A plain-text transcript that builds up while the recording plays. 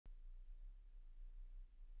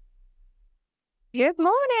Good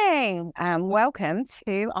morning and welcome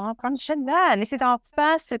to our Brunch and Learn. This is our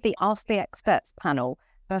first of the Ask the Experts panel.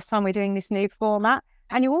 First time we're doing this new format.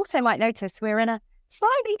 And you also might notice we're in a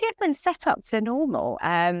slightly different setup to normal.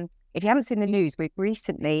 If you haven't seen the news, we've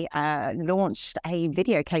recently launched a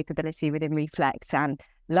video capability within Reflect and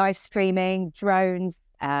live streaming, drones,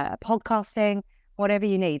 podcasting, whatever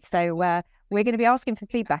you need. So we're going to be asking for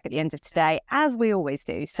feedback at the end of today, as we always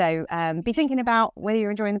do. So be thinking about whether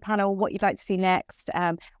you're enjoying the panel, what you'd like to see next.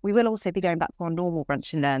 We will also be going back to our normal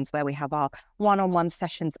Brunch and Learns where we have our one-on-one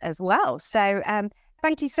sessions as well. So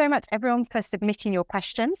thank you so much, everyone, for submitting your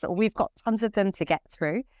questions. We've got tons of them to get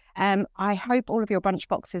through. I hope all of your brunch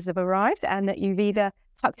boxes have arrived and that you've either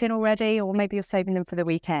tucked in already or maybe you're saving them for the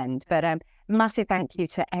weekend. But massive thank you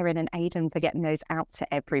to Erin and Aidan for getting those out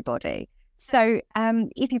to everybody. So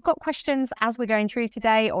if you've got questions as we're going through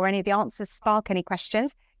today or any of the answers spark any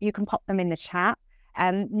questions, you can pop them in the chat.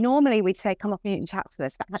 Normally we'd say come off mute and chat to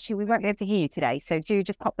us, but actually we won't be able to hear you today. So do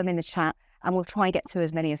just pop them in the chat and we'll try and get to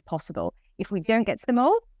as many as possible. If we don't get to them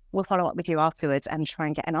all, we'll follow up with you afterwards and try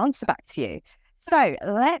and get an answer back to you. So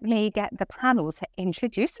let me get the panel to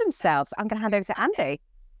introduce themselves. I'm going to hand over to Andy.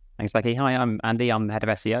 Thanks, Becky. Hi, I'm Andy. I'm the head of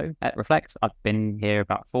SEO at Reflect. I've been here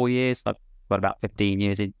about 4 years. I've got about 15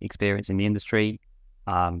 years in experience in the industry.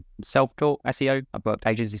 Self-taught SEO. I've worked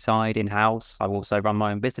agency side, in-house. I've also run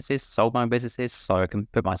my own businesses, sold my own businesses, so I can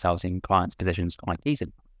put myself in clients' positions quite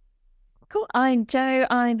easily. Cool. I'm Jo.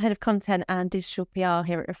 I'm head of content and digital PR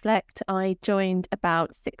here at Reflect. I joined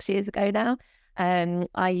about 6 years ago now.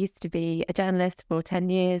 I used to be a journalist for 10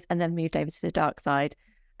 years and then moved over to the dark side.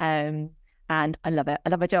 And I love it. I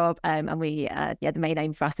love my job. And the main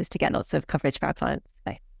aim for us is to get lots of coverage for our clients.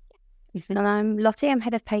 So. And I'm Lottie. I'm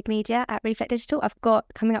head of paid media at Reflect Digital. I've got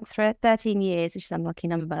coming up for 13 years, which is an unlucky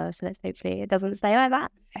number. So let's hopefully it doesn't stay like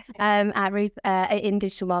that in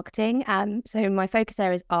digital marketing. So my focus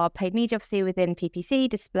areas are paid media, obviously within PPC,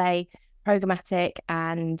 display, programmatic,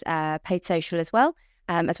 and paid social as well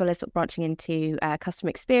as sort of branching into customer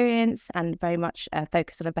experience and very much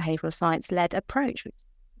focused on a behavioural science-led approach.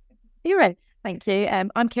 You're Thank you.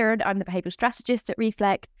 I'm Kieran. I'm the behavioural strategist at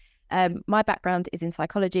Reflect. My background is in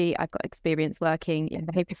psychology. I've got experience working in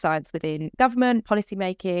behavioural science within government, policy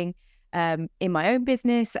making, in my own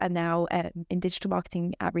business, and now in digital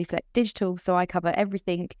marketing at Reflect Digital. So I cover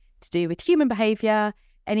everything to do with human behaviour,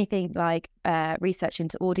 anything like research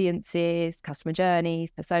into audiences, customer journeys,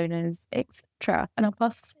 personas, etc. And I'll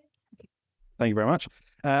pass. Thank you very much.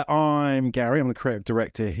 I'm Gary. I'm the creative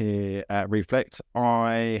director here at Reflect.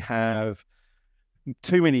 I have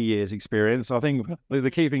too many years experience. I think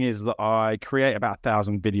the key thing is that I create about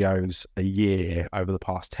 1,000 videos a year over the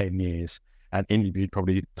past 10 years and interviewed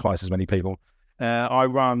probably twice as many people. I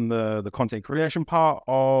run the content creation part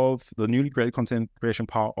of the newly created content creation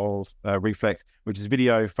part of Reflect, which is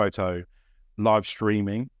video, photo, live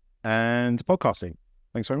streaming and podcasting.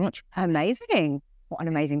 Thanks very much. Amazing. What an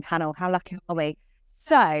amazing panel. How lucky are we?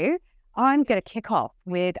 So I'm going to kick off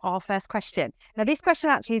with our first question. Now, this question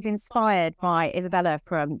actually is inspired by Isabella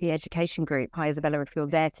from the education group. Hi, Isabella, if you're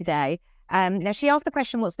there today. Now, she asked the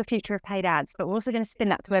question, what's the future of paid ads? But we're also going to spin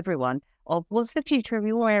that to everyone of what's the future of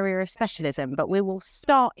your area of specialism? But we will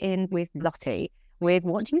start in with Lottie with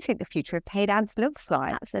what do you think the future of paid ads looks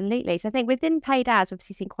like? Absolutely. So I think within paid ads, we've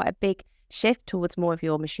obviously seen quite a big shift towards more of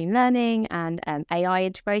your machine learning and AI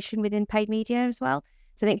integration within paid media as well.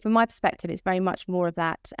 So I think from my perspective, it's very much more of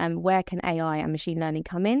that, where can AI and machine learning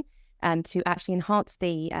come in to actually enhance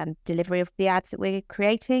the delivery of the ads that we're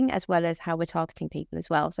creating, as well as how we're targeting people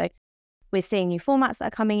as well. So we're seeing new formats that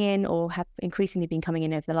are coming in or have increasingly been coming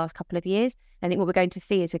in over the last couple of years. I think what we're going to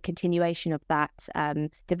see is a continuation of that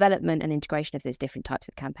development and integration of those different types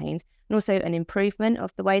of campaigns, and also an improvement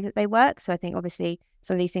of the way that they work. So I think obviously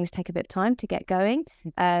some of these things take a bit of time to get going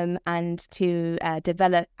and to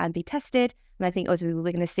develop and be tested. And I think also we're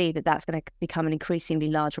going to see that that's going to become an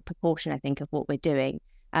increasingly larger proportion, I think, of what we're doing.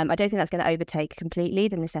 I don't think that's going to overtake completely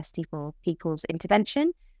the necessity for people's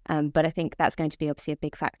intervention. But I think that's going to be obviously a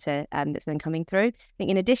big factor that's then coming through. I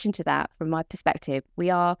think in addition to that, from my perspective,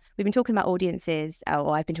 we've been talking about audiences,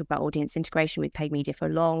 or I've been talking about audience integration with paid media for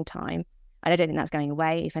a long time. And I don't think that's going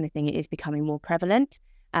away. If anything, it is becoming more prevalent.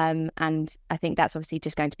 And I think that's obviously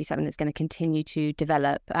just going to be something that's going to continue to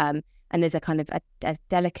develop. And there's a kind of a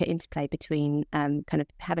delicate interplay between kind of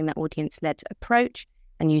having that audience-led approach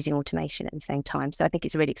and using automation at the same time. So I think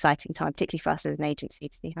it's a really exciting time, particularly for us as an agency,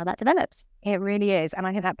 to see how that develops. It really is. And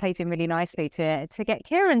I think that plays in really nicely to get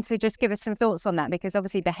Kieran to just give us some thoughts on that, because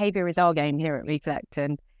obviously behaviour is our game here at Reflect.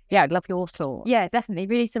 And yeah, I'd love your thoughts. Yeah, definitely.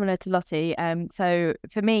 Really similar to Lottie. So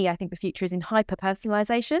for me, I think the future is in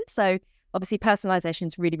hyper-personalisation. So obviously personalisation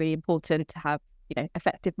is really, really important to have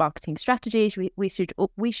effective marketing strategies. We should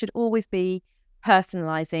always be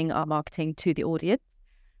personalizing our marketing to the audience.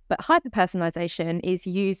 But hyper-personalization is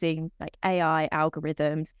using like AI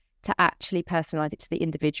algorithms to actually personalize it to the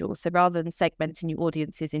individual. So rather than segmenting your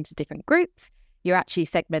audiences into different groups, you're actually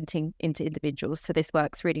segmenting into individuals. So this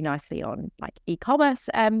works really nicely on like e-commerce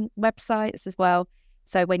websites as well.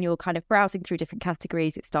 So when you're kind of browsing through different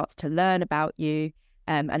categories, it starts to learn about you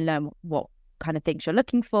and learn what kind of things you're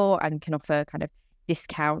looking for, and can offer kind of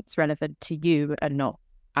discounts relevant to you and not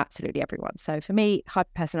absolutely everyone. So for me,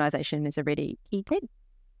 hyper-personalization is a really key thing.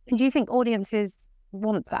 Do you think audiences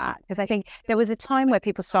want that? Because I think there was a time where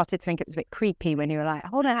people started to think it was a bit creepy when you were like,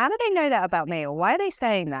 hold on, how do they know that about me? Or why are they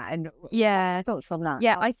saying that? And thoughts on that?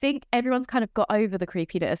 Yeah, I think everyone's kind of got over the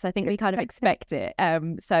creepiness. I think we kind of expect it.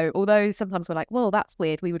 So although sometimes we're like, well, that's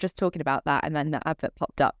weird, we were just talking about that and then the advert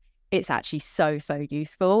popped up, it's actually so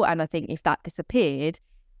useful. And I think if that disappeared,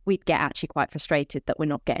 we'd get actually quite frustrated that we're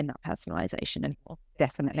not getting that personalization anymore.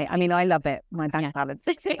 Definitely. I mean, I love it. My bank balance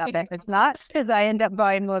is a bit much because I end up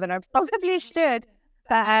buying more than I probably should.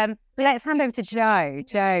 But let's hand over to Jo.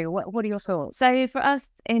 Jo, what are your thoughts? So for us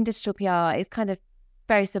in digital PR, it's kind of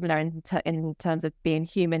very similar in terms of being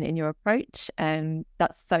human in your approach.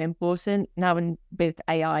 That's so important. Now with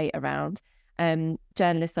AI around,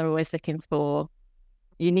 journalists are always looking for,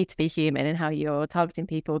 you need to be human in how you're targeting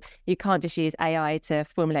people. You can't just use AI to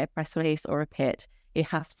formulate a press release or a pitch. You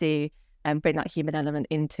have to bring that human element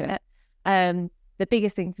into it. The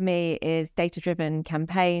biggest thing for me is data-driven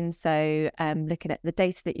campaigns. So looking at the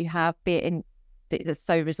data that you have, be it that's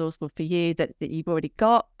so resourceful for you that you've already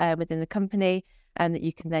got within the company, and that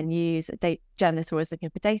you can then use. Journalists are always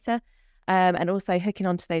looking for data. And also hooking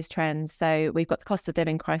onto those trends. So we've got the cost of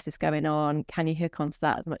living crisis going on. Can you hook onto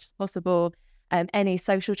that as much as possible? Any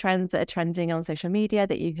social trends that are trending on social media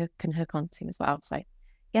that you can hook onto as well. So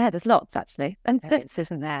yeah, there's lots actually. And this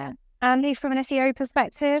isn't there. Andy, from an SEO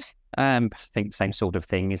perspective? I think the same sort of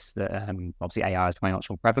thing is that obviously AI is becoming much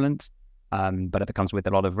more prevalent, but it comes with a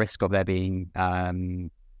lot of risk of there being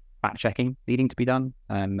fact-checking needing to be done.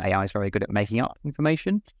 AI is very good at making up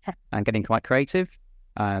information and getting quite creative.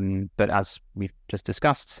 But as we've just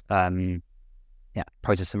discussed,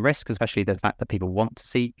 poses some risk, especially the fact that people want to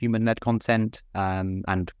see human-led content,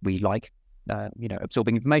 and we like,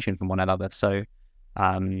 absorbing information from one another. So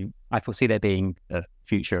I foresee there being a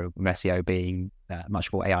future of SEO being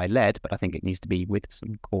much more AI-led, but I think it needs to be with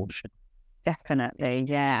some caution. Definitely,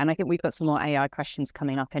 yeah. And I think we've got some more AI questions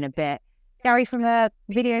coming up in a bit. Gary, from a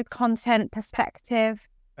video content perspective?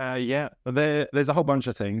 There's a whole bunch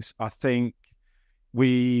of things. I think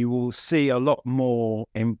we will see a lot more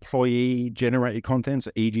employee-generated content,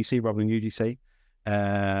 so EGC rather than UGC.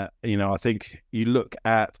 I think you look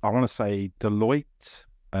at, I want to say Deloitte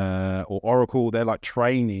or Oracle, they're like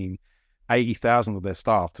training 80,000 of their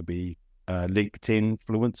staff to be LinkedIn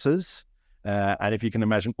influencers. And if you can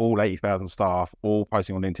imagine all 80,000 staff all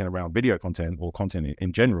posting on LinkedIn around video content or content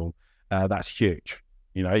in general, that's huge.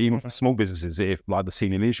 Even for small businesses, if like the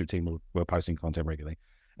senior leadership team were posting content regularly.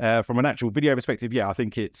 From an actual video perspective, I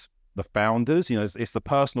think it's the founders, it's the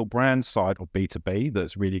personal brand side of B2B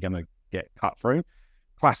that's really going to get cut through.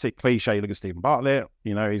 Classic cliche, look at Stephen Bartlett,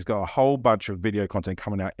 he's got a whole bunch of video content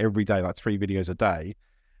coming out every day, like 3 videos a day.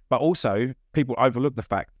 But also, people overlook the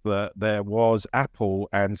fact that there was Apple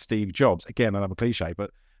and Steve Jobs. Again, another cliche,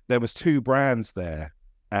 but there was 2 brands there,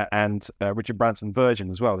 and Richard Branson Virgin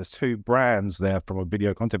as well. There's 2 brands there from a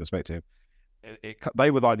video content perspective.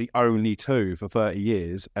 They were like the only 2 for 30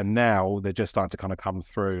 years, and now they're just starting to kind of come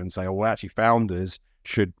through and say, oh, well, actually, founders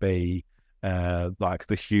should be like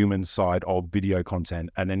the human side of video content.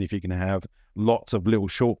 And then if you can have lots of little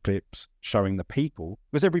short clips showing the people,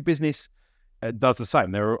 because every business does the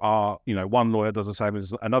same. There are, one lawyer does the same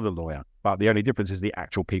as another lawyer, but the only difference is the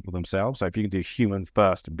actual people themselves. So if you can do human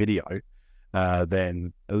first video,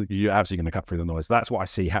 then you're absolutely going to cut through the noise. That's what I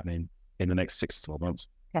see happening in the next 6 to 12 months.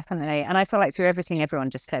 Definitely. And I feel like through everything everyone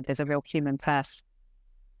just said, there's a real human first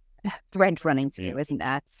thread running through, isn't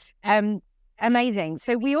there? Amazing.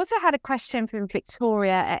 So we also had a question from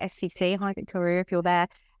Victoria at SCC. Hi, Victoria, if you're there.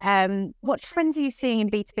 What trends are you seeing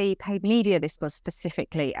in B2B paid media? This was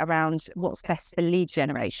specifically around what's best for lead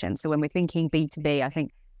generation. So when we're thinking B2B, I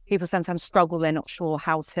think people sometimes struggle. They're not sure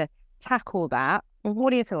how to tackle that.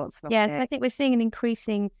 What are your thoughts? Yeah, so I think we're seeing an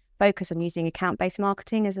increasing focus on using account-based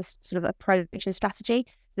marketing as a sort of approach and strategy.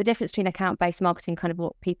 The difference between account-based marketing, kind of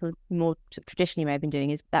what people more traditionally may have been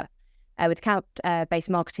doing, is that with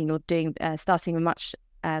account-based marketing, you're doing starting a much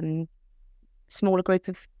smaller group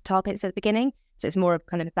of targets at the beginning. So it's more of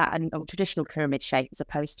kind of that a traditional pyramid shape as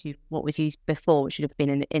opposed to what was used before, which should have been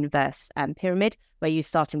an inverse pyramid, where you're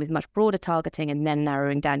starting with much broader targeting and then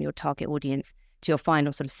narrowing down your target audience to your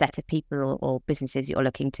final sort of set of people or businesses you're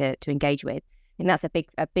looking to engage with. And that's a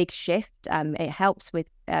big shift. It helps with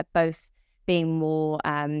both being more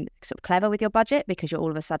sort of clever with your budget, because you're all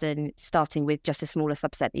of a sudden starting with just a smaller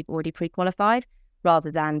subset that you've already pre-qualified,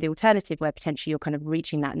 rather than the alternative where potentially you're kind of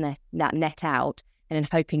reaching that net out and then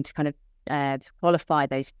hoping to kind of qualify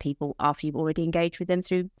those people after you've already engaged with them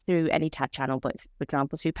through any tag channel, but for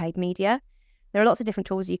example through paid media. There are lots of different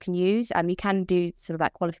tools you can use. You can do sort of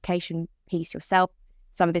that qualification piece yourself.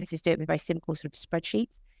 Some businesses do it with very simple sort of spreadsheets,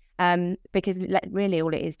 because really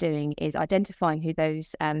all it is doing is identifying who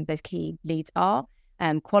those key leads are,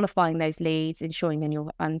 qualifying those leads, ensuring then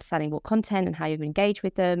you're understanding what content and how you're going to engage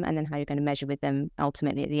with them, and then how you're going to measure with them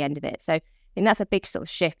ultimately at the end of it. So I think that's a big sort of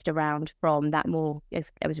shift around from that more,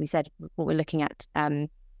 as we said, what we're looking at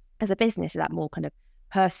as a business, that more kind of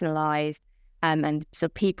personalised and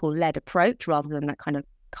sort of people-led approach, rather than that kind of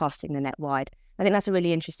casting the net wide. I think that's a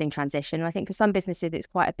really interesting transition. I think for some businesses, it's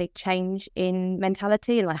quite a big change in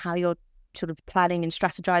mentality and like how you're sort of planning and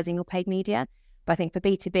strategizing your paid media. But I think for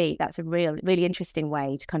B2B, that's a really interesting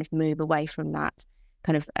way to kind of move away from that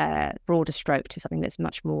kind of broader stroke to something that's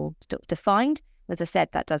much more defined. As I said,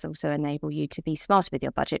 that does also enable you to be smarter with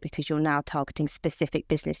your budget, because you're now targeting specific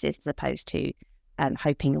businesses as opposed to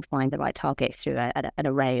hoping you'll find the right targets through an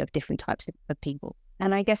array of different types of people.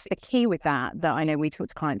 And I guess the key with that I know we talk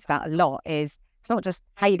to clients about a lot is it's not just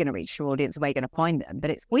how you're going to reach your audience, where you're going to find them, but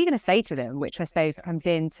it's what you're going to say to them, which I suppose comes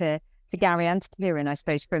in to Gary and to Kieran, I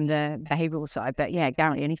suppose, from the behavioural side. But yeah,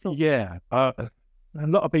 Gary, any thoughts? Yeah. A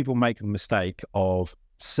lot of people make the mistake of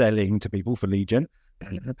selling to people for lead gen.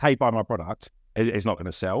 Hey, buy my product. It's not going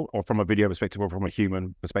to sell, or from a video perspective or from a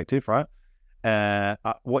human perspective, right?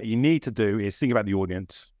 What you need to do is think about the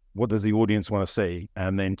audience. What does the audience want to see?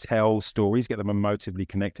 And then tell stories, get them emotively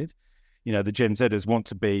connected. You know, the Gen Zers want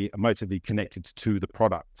to be emotively connected to the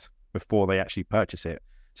product before they actually purchase it.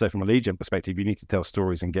 So from a lead gen perspective, you need to tell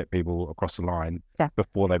stories and get people across the line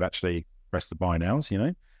before they've actually pressed the buy nows, you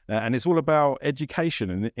know? And it's all about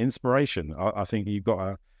education and inspiration. I think you've got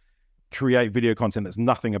to create video content that's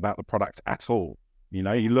nothing about the product at all. You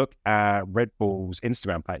know, you look at Red Bull's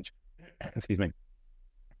Instagram page, excuse me,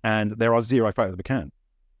 and there are 0 photos of a can.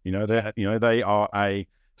 You know, they are a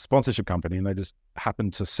sponsorship company, and they just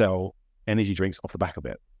happen to sell energy drinks off the back of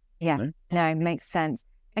it. Yeah, you know? No, it makes sense.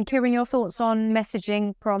 And Kieran, your thoughts on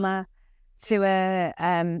messaging from a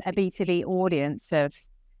B2B audience of,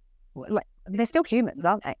 like, they're still humans,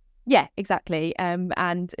 aren't they? Yeah, exactly.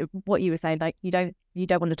 And what you were saying, like, you don't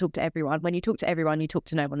want to talk to everyone. When you talk to everyone, you talk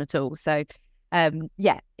to no one at all. So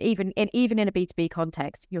yeah, even in a B2B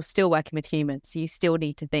context, you're still working with humans. So you still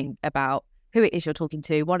need to think about who it is you're talking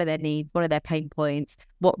to, what are their needs, what are their pain points,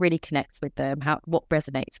 what really connects with them, what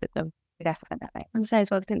resonates with them. Definitely. And say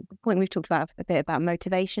as well, I think the point we've talked about a bit about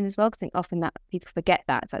motivation as well, because I think often that people forget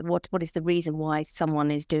that. It's like, what is the reason why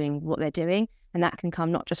someone is doing what they're doing? And that can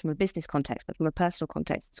come not just from a business context, but from a personal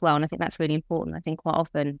context as well. And I think that's really important. I think quite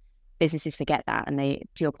often businesses forget that, and they,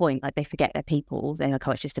 to your point, like, they forget their people. They're like,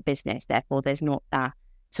 oh, it's just a business. Therefore, there's not that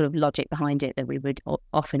sort of logic behind it that we would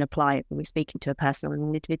often apply when we're speaking to a personal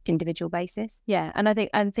and individual basis. Yeah, and I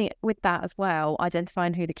think with that as well,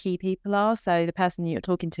 identifying who the key people are. So the person you're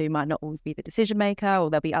talking to might not always be the decision maker, or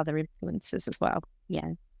there'll be other influencers as well.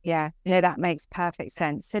 Yeah, no, that makes perfect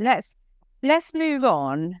sense. So let's move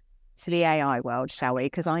on to the AI world, shall we?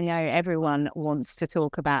 Because I know everyone wants to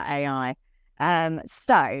talk about AI.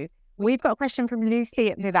 So we've got a question from Lucy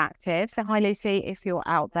at Vivactive. So hi, Lucy, if you're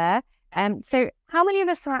out there. So how many of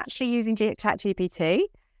us are actually using ChatGPT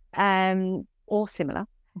or similar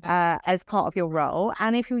as part of your role?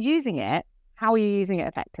 And if you're using it, how are you using it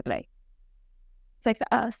effectively? So for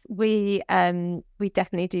us, we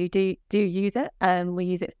definitely do use it. We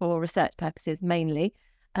use it for research purposes mainly,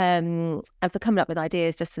 and for coming up with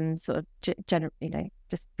ideas, just some sort of general,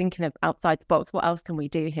 just thinking of outside the box. What else can we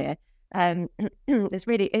do here?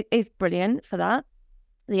 It is brilliant for that.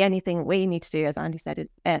 The only thing we need to do, as Andy said, is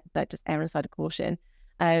just err on the side of caution.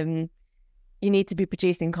 You need to be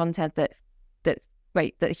producing content that's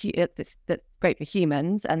great, that's great for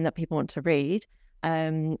humans and that people want to read.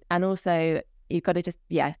 And also, you've got to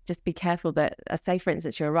just be careful that, say for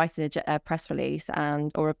instance, you're writing a press release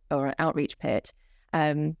or an outreach pitch.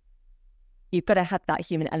 You've got to have that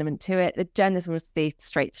human element to it. The journalist will see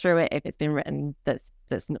straight through it if it's been written that's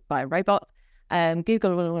by a robot.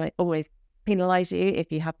 Google will always penalize you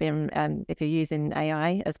if you have been if you're using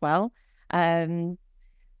AI as well. So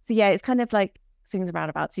yeah, it's kind of like swings and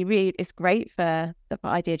roundabouts. It's great for the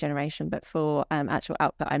idea generation, but for actual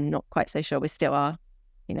output, I'm not quite so sure. We still are,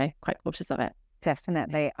 quite cautious of it.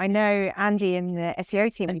 Definitely. I know Andy in the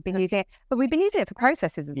SEO team, we've been using it, but we've been using it for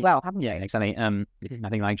processes as well, haven't we? Yeah, exactly. I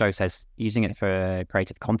think like Joe says, using it for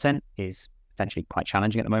creative content is potentially quite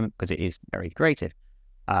challenging at the moment because it is very creative.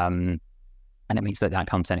 And it means that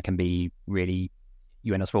content can be really,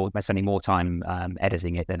 you end up spending more time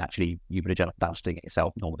editing it than actually you would have just doing it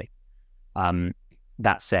yourself normally.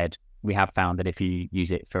 That said, we have found that if you use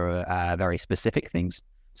it for very specific things,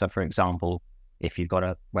 so for example, if you've got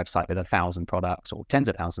a website with 1,000 products or tens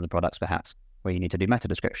of thousands of products, perhaps, where you need to do meta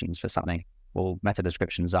descriptions for something, well, meta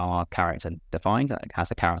descriptions are character defined. It has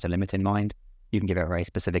a character limit in mind. You can give it very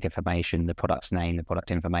specific information, the product's name, the product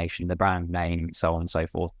information, the brand name, so on and so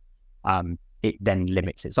forth. It then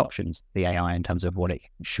limits its options, the AI, in terms of what it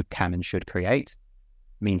can and should create.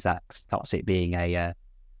 Means that starts it being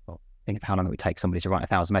think of how long it would take somebody to write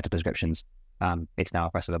 1,000 meta descriptions. It's now a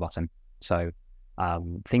press of a button. So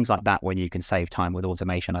things like that, when you can save time with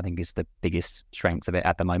automation, I think is the biggest strength of it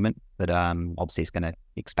at the moment. But obviously it's going to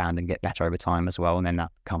expand and get better over time as well. And then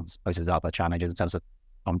that poses other challenges in terms of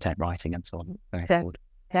content writing and so on going forward.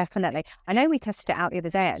 Definitely. I know we tested it out the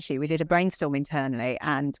other day, actually. We did a brainstorm internally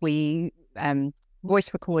and we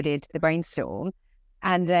voice recorded the brainstorm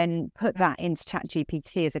and then put that into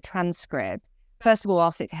ChatGPT as a transcript. First of all,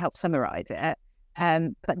 asked it to help summarize it,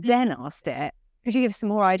 but then asked it, could you give us some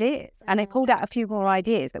more ideas? And it pulled out a few more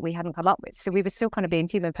ideas that we hadn't come up with. So we were still kind of being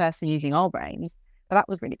human person using our brains. So that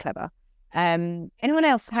was really clever. Anyone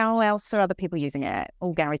else? How else are other people using it?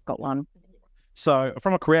 Oh, Gary's got one. So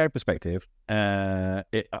from a creative perspective, I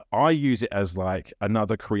use it as like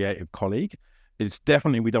another creative colleague. It's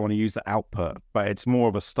definitely, we don't want to use the output, but it's more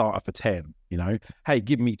of a starter for 10, Hey,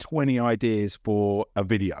 give me 20 ideas for a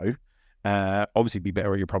video. Obviously be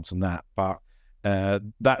better at your prompts than that, but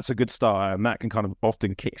that's a good start, and that can kind of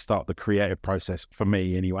often kickstart the creative process for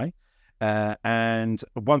me anyway. And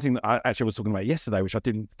one thing that I actually was talking about yesterday, which I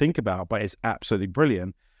didn't think about, but it's absolutely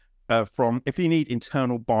brilliant, if you need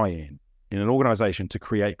internal buy-in in an organization to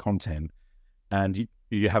create content, and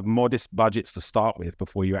you have modest budgets to start with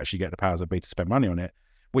before you actually get the powers that be to spend money on it,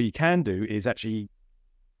 what you can do is actually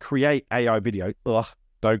create AI video.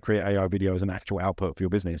 Don't create AI video as an actual output for your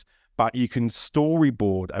business, but you can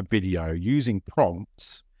storyboard a video using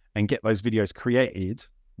prompts and get those videos created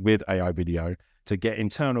with AI video to get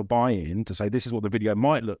internal buy-in to say, this is what the video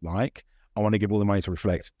might look like. I want to give all the money to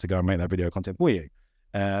Reflect to go and make that video content for you.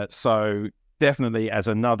 So definitely as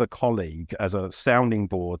another colleague, as a sounding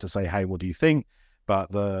board to say, hey, what do you think?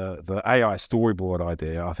 But the AI storyboard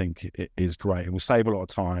idea, I think it is great. It will save a lot of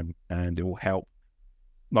time and it will help,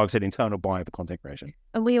 like I said, internal buy-in for content creation.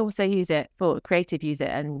 And we also use it for creative use it,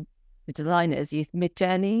 and the designers use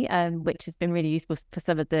Midjourney, which has been really useful for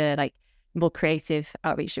some of the more creative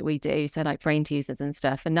outreach that we do. So like brain teasers and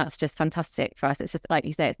stuff. And that's just fantastic for us. It's just like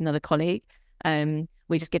you say, it's another colleague.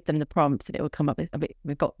 We just give them the prompts and it will come up with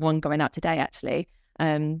we've got one going out today actually.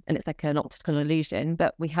 And it's like an optical illusion,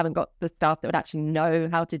 but we haven't got the staff that would actually know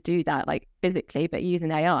how to do that physically, but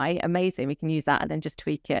using AI, amazing. We can use that and then just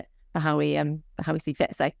tweak it for how we see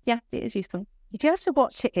fit. So yeah, it is useful. You do have to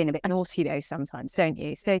watch it in a bit naughty though sometimes, don't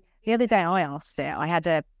you? So the other day I asked it, I had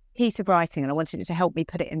a piece of writing and I wanted it to help me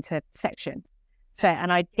put it into sections. So,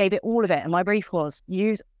 and I gave it all of it, and my brief was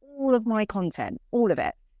use all of my content, all of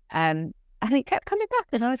it. And it kept coming back,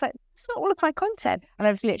 and I was like, it's not all of my content. And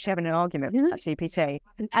I was literally having an argument with ChatGPT.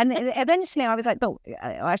 And eventually I was like,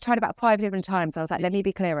 I tried about 5 different times. I was like, let me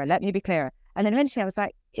be clearer. And then eventually I was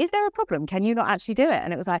like, is there a problem? Can you not actually do it?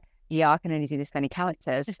 And it was like, yeah, I can only do this many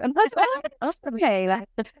characters. And I was like, okay,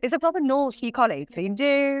 it's a proper naughty colleague, so you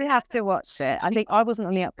do have to watch it. I think I wasn't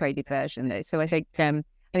on the upgraded version though, so I think when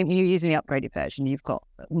you're using the upgraded version, you've got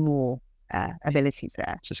more abilities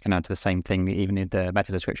there. Just going to add to the same thing, even in the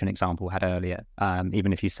meta description example we had earlier,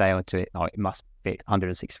 even if you say to it, it must fit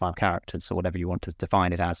 165 characters or whatever you want to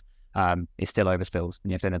define it as, it still overspills,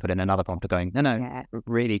 and you have to then put in another prompt going,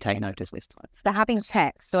 really take notice this time. So having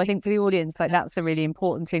text. So I think for the audience, that's a really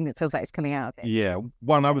important thing that feels like it's coming out of it. Yeah.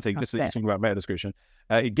 One other thing, this is talking about meta description,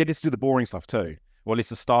 get it to do the boring stuff too. Well, it's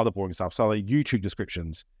to start the boring stuff. So like YouTube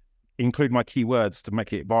descriptions, include my keywords to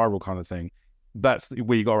make it viral kind of thing. That's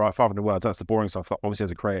where you got to write 500 words. That's the boring stuff that obviously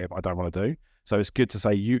as a creative, I don't want to do. So it's good to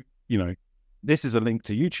say, this is a link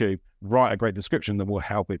to YouTube, write a great description that will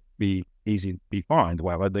help it be easy to be found,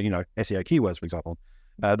 whatever, SEO keywords, for example.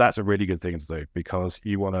 That's a really good thing to do because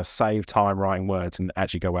you want to save time writing words and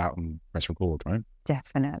actually go out and press record, right?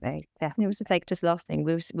 Definitely. It was just like, just last thing,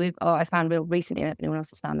 I found real recently, and anyone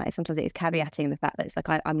else has found that sometimes it is caveating the fact that it's like,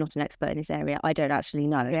 I'm not an expert in this area. I don't actually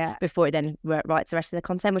know before it then writes the rest of the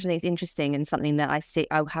content, which I think is interesting and something that I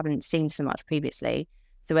haven't seen so much previously.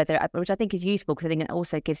 So which I think is useful because I think it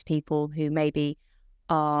also gives people who maybe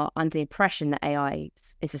are under the impression that AI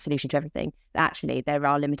is a solution to everything, that actually there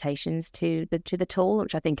are limitations to the tool,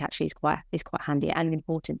 which I think actually is quite handy and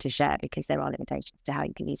important to share because there are limitations to how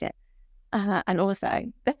you can use it. And also,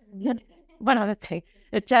 one other thing,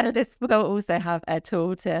 the journalists will also have a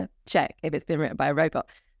tool to check if it's been written by a robot.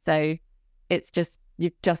 So it's just,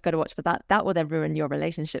 you've just got to watch for that. That will then ruin your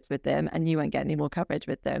relationships with them and you won't get any more coverage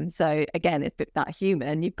with them. So again, it's that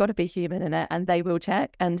human. You've got to be human in it and they will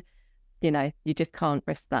check. And you just can't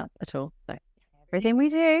risk that at all. So everything we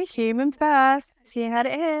do, human first. You had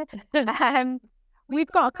it here.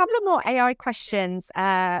 We've got a couple of more AI questions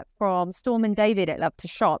from Storm and David at Love to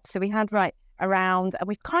Shop. So we had around, and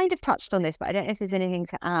we've kind of touched on this, but I don't know if there's anything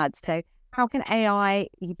to add. So how can AI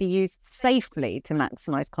be used safely to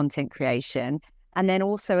maximize content creation? And then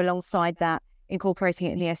also alongside that, incorporating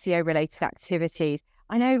it in the SEO related activities.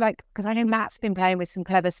 I know, because I know Matt's been playing with some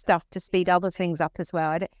clever stuff to speed other things up as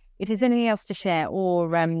well. If there's anything else to share, or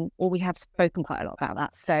we have spoken quite a lot about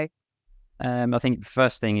that. So I think the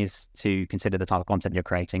first thing is to consider the type of content you're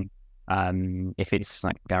creating. If it's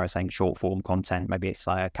like Gary was saying, short form content, maybe it's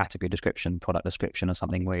like a category description, product description, or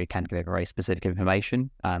something where you can give very specific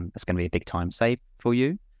information. That's going to be a big time save for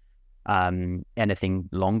you. Anything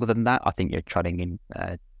longer than that, I think you're treading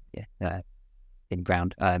in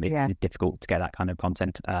ground. It's difficult to get that kind of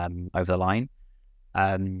content over the line.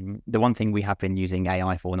 The one thing we have been using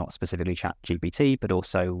AI for, not specifically ChatGPT, but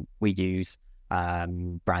also we use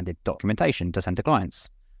branded documentation to send to clients.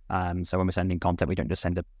 So when we're sending content, we don't just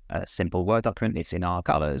send a simple Word document. It's in our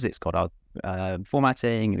colors. It's got our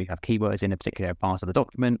formatting. We have keywords in a particular part of the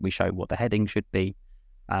document. We show what the heading should be.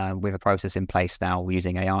 We have a process in place now. We're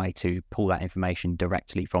using AI to pull that information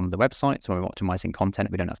directly from the website. So when we're optimizing content,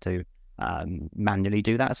 we don't have to manually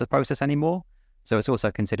do that as a process anymore. So it's also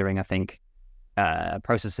considering, I think,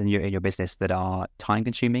 processes in your business that are time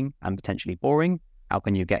consuming and potentially boring. How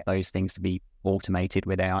can you get those things to be automated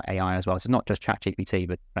with AI as well? So it's not just ChatGPT,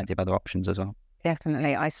 but plenty of other options as well.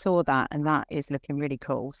 Definitely. I saw that and that is looking really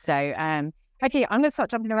cool. So, okay, I'm going to start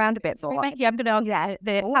jumping around a bit. So thank you. I'm going to ask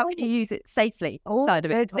how can you use it safely side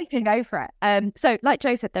of it. We can go for it. So like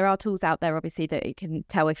Joe said, there are tools out there, obviously, that you can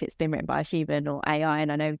tell if it's been written by a human or AI.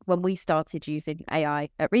 And I know when we started using AI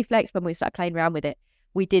at Reflect, when we started playing around with it,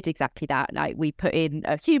 we did exactly that. Like we put in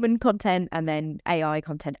a human content and then AI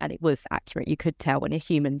content, and it was accurate. You could tell when a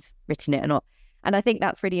human's written it or not. And I think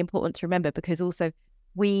that's really important to remember because also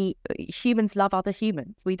humans love other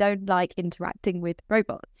humans. We don't like interacting with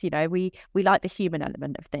robots. We like the human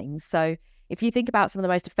element of things. So if you think about some of the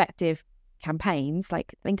most effective campaigns,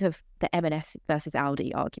 like think of the M&S versus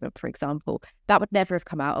Aldi argument, for example, that would never have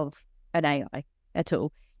come out of an AI at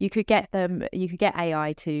all. You could get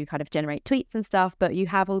AI to kind of generate tweets and stuff, but you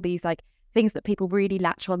have all these like things that people really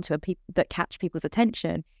latch onto and that catch people's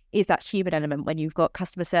attention is that human element when you've got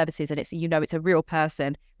customer services and it's a real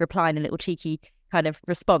person replying a little cheeky kind of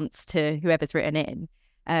response to whoever's written in.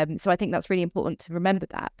 So I think that's really important to remember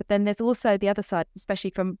that. But then there's also the other side, especially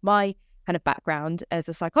from my kind of background as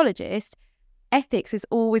a psychologist, ethics is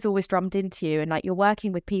always drummed into you. And like you're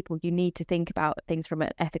working with people, you need to think about things from an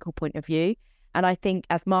ethical point of view. And I think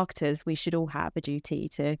as marketers, we should all have a duty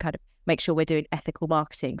to kind of make sure we're doing ethical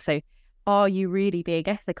marketing. So are you really being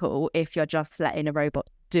ethical if you're just letting a robot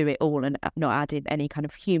do it all and not adding any kind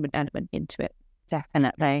of human element into it?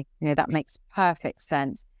 Definitely. That makes perfect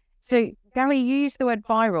sense. So Gary, you used the word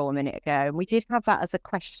viral a minute ago, and we did have that as a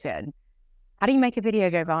question. How do you make a video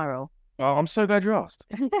go viral? Oh, I'm so glad you asked.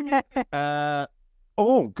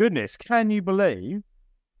 Oh, goodness. Can you believe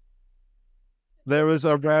there was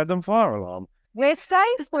a random fire alarm? We're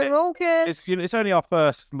safe. We're all good. It's only our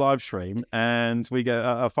first live stream and we get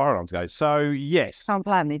a fire alarm to go. So, yes. Can't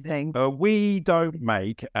plan these things. We don't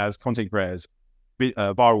make, as content creators,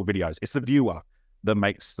 viral videos. It's the viewer that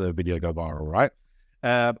makes the video go viral, right?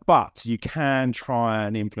 But you can try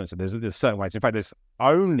and influence it. There's certain ways. In fact, there's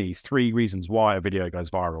only 3 reasons why a video goes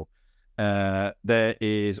viral. There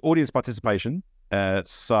is audience participation.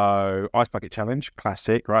 So Ice Bucket Challenge,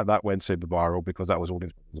 classic, right? That went super viral because that was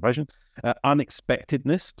audience participation.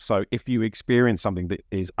 Unexpectedness. So if you experience something that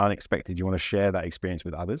is unexpected, you want to share that experience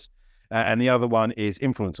with others. And the other one is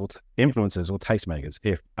influencers or tastemakers.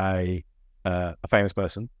 If a famous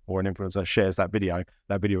person or an influencer shares that video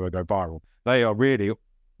will go viral. They are really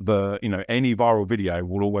any viral video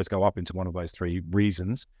will always go up into one of those 3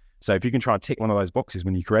 reasons. So if you can try and tick one of those boxes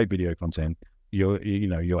when you create video content,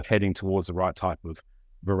 you're heading towards the right type of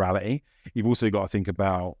virality. You've also got to think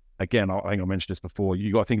about, again, I think I mentioned this before,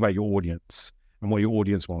 you got to think about your audience and what your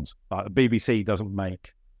audience wants. Like the BBC doesn't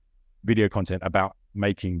make video content about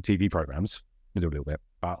making TV programs. We do a little bit,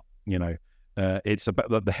 but it's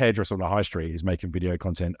about the hairdresser on the high street is making video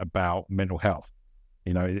content about mental health.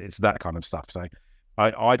 It's that kind of stuff. So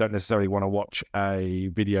I don't necessarily want to watch a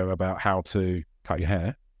video about how to cut your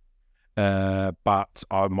hair, but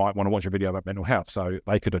I might want to watch a video about mental health. So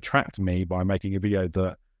they could attract me by making a video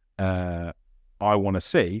that I want to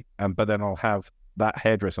see, but then I'll have that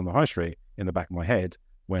hairdresser on the high street in the back of my head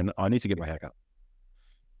when I need to get my hair cut.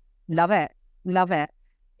 Love it.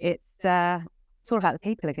 It's all about the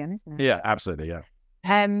people again, isn't it? Yeah, absolutely. Yeah.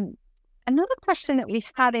 Another question that we've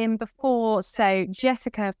had in before. So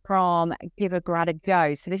Jessica from Give a Grad a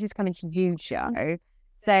Go. So this is coming to you, Joe.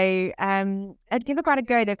 So at Give a Grad a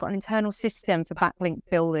Go, they've got an internal system for backlink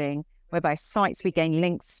building, whereby sites we gain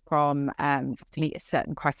links from have to meet a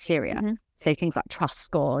certain criteria. Mm-hmm. So things like trust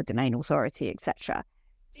score, domain authority, etc.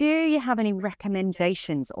 Do you have any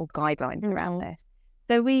recommendations or guidelines around this?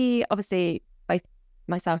 So we obviously, both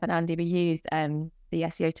myself and Andy, we used the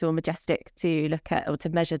SEO tool Majestic to look at or to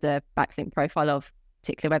measure the backlink profile of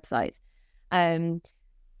particular websites.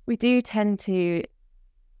 We do tend to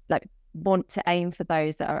want to aim for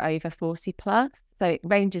those that are over 40 plus. So it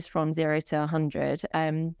ranges from 0 to 100.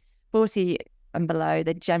 40 and below,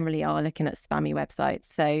 they generally are looking at spammy websites.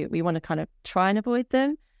 So we want to kind of try and avoid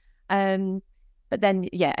them. But then,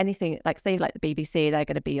 anything say the BBC, they're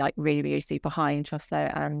going to be really, really super high in trust flow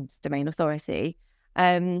and domain authority.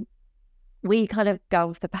 We kind of go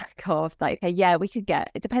off the back of we could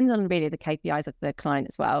get, it depends on really the KPIs of the client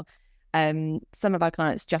as well. Some of our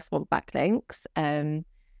clients just want backlinks.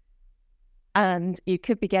 And you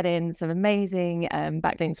could be getting some amazing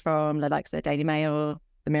backlinks from the likes of the Daily Mail,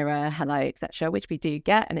 the Mirror, Hello, etc., which we do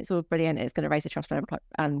get, and it's all brilliant. It's going to raise the trust flow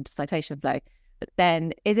and citation flow. But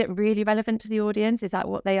then, is it really relevant to the audience? Is that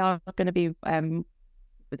what they are going to be? Are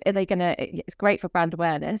they going to? It's great for brand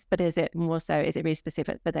awareness, but is it more so? Is it really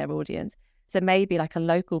specific for their audience? So maybe a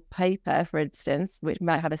local paper, for instance, which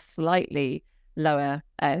might have a slightly lower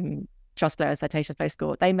trust flow and citation flow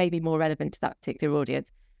score, they may be more relevant to that particular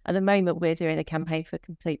audience. At the moment, we're doing a campaign for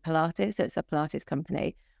Complete Pilates. So it's a Pilates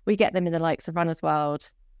company. We get them in the likes of Runner's World,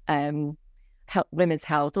 Women's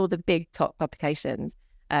Health, all the big top publications,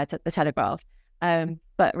 the Telegraph.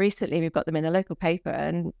 But recently we've got them in a local paper,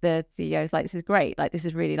 and the CEO's this is great. This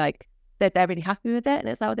is really they're really happy with it. And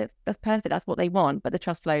it's that's perfect. That's what they want. But the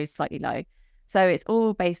trust flow is slightly low. So it's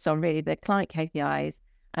all based on really the client KPIs.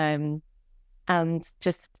 And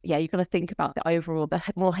just, you've got to think about the overall, the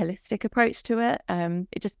more holistic approach to it.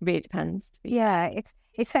 It just really depends. Yeah, it's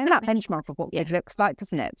setting that benchmark of what good looks like,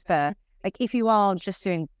 doesn't it? For if you are just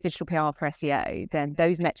doing digital PR for SEO, then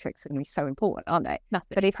those metrics are going to be so important, aren't they?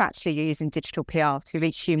 Nothing. But if actually you're using digital PR to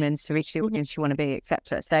reach humans, to reach the audience you want to be,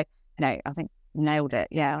 etc. So, no, I think nailed it.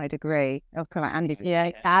 Yeah, I'd agree. I'll come out Andy's.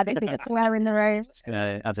 I think it's where in the room.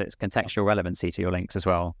 As it's contextual relevancy to your links as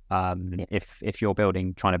well. If you're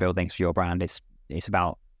trying to build links for your brand, it's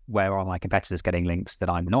about where are my competitors getting links that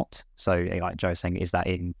I'm not. So, like Joe's saying, is that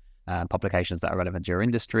in publications that are relevant to your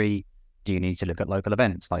industry? Do you need to look at local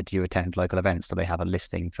events? Do you attend local events? Do they have a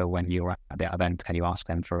listing for when you're at that event? Can you ask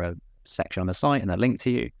them for a section on the site and a link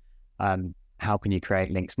to you? How can you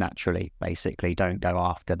create links naturally? Basically, don't go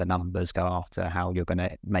after the numbers, go after how you're going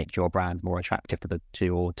to make your brand more attractive to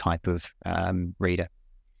your type of reader.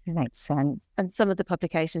 Makes sense. And some of the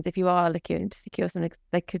publications, if you are looking to secure something,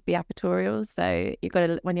 they could be advertorials. So you've got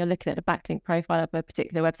to, when you're looking at a backlink profile of a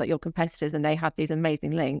particular website, your competitors, and they have these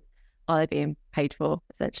amazing links, are they being paid for,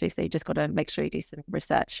 essentially? So you just got to make sure you do some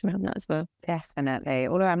research around that as well. Definitely.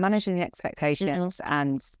 All around managing the expectations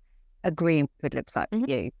and agreeing what it looks like for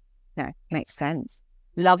you. No, makes sense.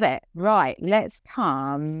 Love it. Right. Let's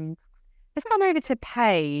come over to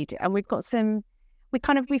paid, and we've got some.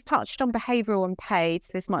 We've touched on behavioural and paid.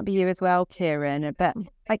 So this might be you as well, Kieran. But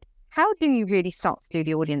how do you really start to do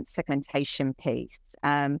the audience segmentation piece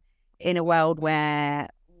in a world where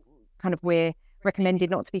we're recommended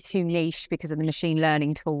not to be too niche because of the machine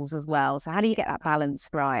learning tools as well? So how do you get that balance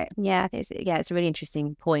right? Yeah, it's a really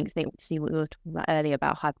interesting point. I think see what we were talking about earlier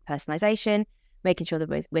about hyper-personalization, making sure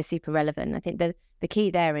that we're super relevant. I think the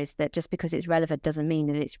key there is that just because it's relevant doesn't mean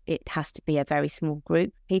that it has to be a very small group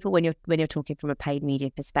of people. When you're talking from a paid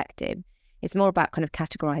media perspective, it's more about kind of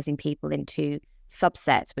categorizing people into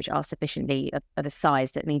subsets which are sufficiently of a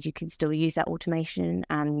size that means you can still use that automation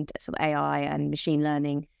and sort of AI and machine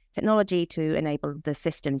learning technology to enable the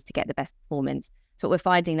systems to get the best performance. So what we're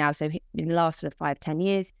finding now, so in the last sort of 5-10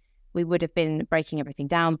 years, we would have been breaking everything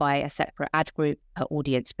down by a separate ad group per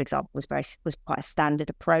audience, for example, was quite a standard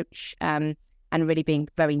approach, and really being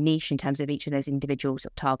very niche in terms of each of those individual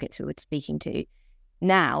sort of targets we were speaking to.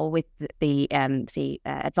 Now, with the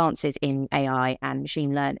advances in AI and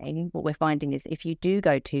machine learning, what we're finding is that if you do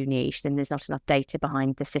go too niche, then there's not enough data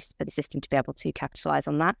behind the system for the system to be able to capitalize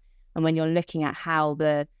on that. And when you're looking at how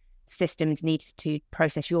the systems need to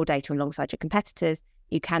process your data alongside your competitors,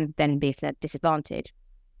 you can then be at a disadvantage.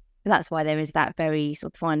 And that's why there is that very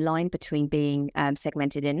sort of fine line between being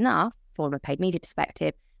segmented enough from a paid media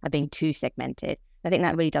perspective and being too segmented. I think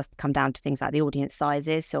that really does come down to things like the audience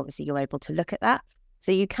sizes. So obviously you're able to look at that.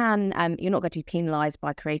 So you can, you're not going to be penalised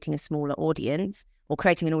by creating a smaller audience or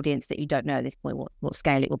creating an audience that you don't know at this point what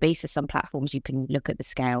scale it will be. So some platforms you can look at the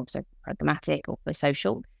scale, so programmatic or for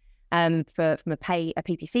social. From a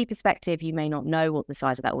PPC perspective, you may not know what the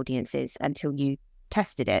size of that audience is until you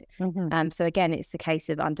tested it. So again, it's a case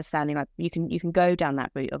of understanding, like you can go down that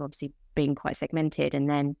route of obviously being quite segmented and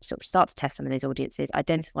then sort of start to test some of those audiences,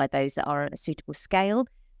 identify those that are at a suitable scale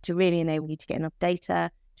to really enable you to get enough data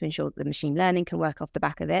to ensure that the machine learning can work off the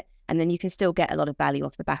back of it. And then you can still get a lot of value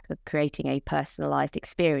off the back of creating a personalized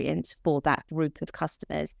experience for that group of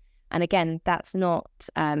customers. And again, that's not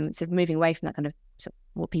sort of moving away from that kind of, sort of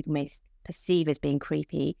what people may perceive as being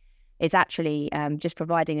creepy. It's actually just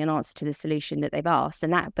providing an answer to the solution that they've asked,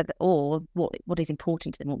 and or what is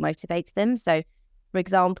important to them, what motivates them. So, for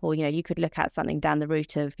example, you could look at something down the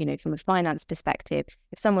route of, from a finance perspective,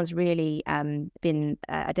 if someone's really been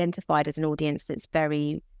identified as an audience that's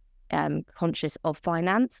very conscious of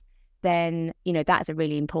finance, then, that is a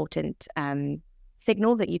really important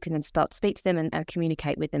signal that you can then start to speak to them and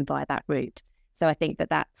communicate with them via that route. So I think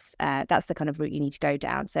that's the kind of route you need to go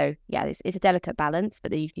down. So yeah, it's a delicate balance,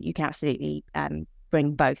 but you can absolutely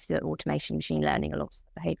bring both the automation, machine learning, along with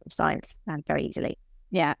behavioural science very easily.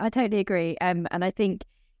 Yeah, I totally agree. And I think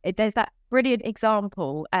there's that brilliant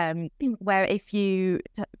example where if you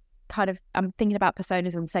I'm thinking about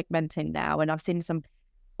personas and segmenting now, and I've seen some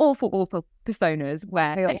awful personas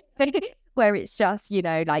where where it's just,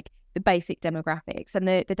 like the basic demographics. And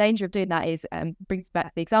the danger of doing that is, brings back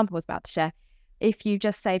to the example I was about to share. If you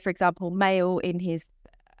just say, for example, male in his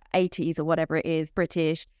 80s or whatever it is,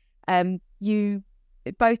 British, you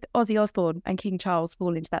both Ozzy Osbourne and King Charles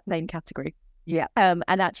fall into that same category. Yeah. And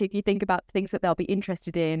actually, if you think about the things that they'll be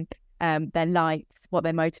interested in, their likes, what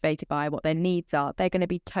they're motivated by, what their needs are, they're going to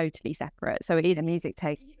be totally separate. So it is a music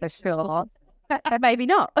taste for sure. Maybe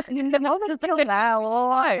not.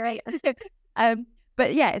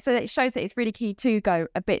 But yeah, so it shows that it's really key to go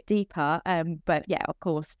a bit deeper. But yeah, of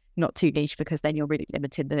course, not too niche, because then you're really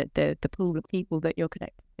limiting the pool of people that you're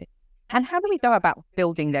connected with. And how do we go about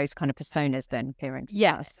building those kind of personas then, Kieran?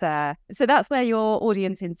 Yes. So that's where your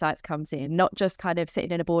audience insights comes in, not just kind of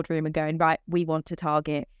sitting in a boardroom and going, right, we want to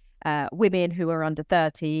target women who are under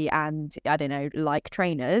 30 and, I don't know, like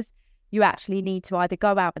trainers. You actually need to either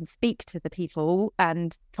go out and speak to the people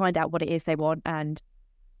and find out what it is they want and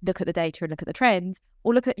look at the data and look at the trends,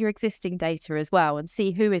 or look at your existing data as well and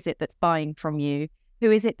see who is it that's buying from you.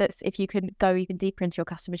 Who is it that's, if you can go even deeper into your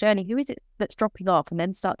customer journey, who is it that's dropping off, and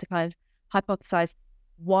then start to kind of hypothesize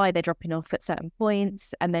why they're dropping off at certain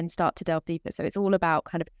points and then start to delve deeper. So it's all about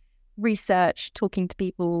kind of research, talking to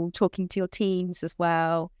people, talking to your teams as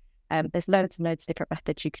well. There's loads and loads of different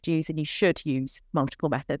methods you could use, and you should use multiple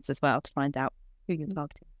methods as well to find out who you're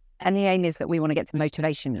targeting. And the aim is that we want to get to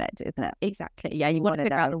motivation led, isn't it? Exactly. Yeah, you want to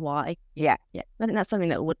figure out the why. Yeah. I think that's something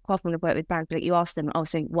that would quite often work with brands. But you ask them,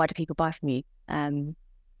 so why do people buy from you?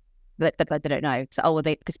 But they don't know. So,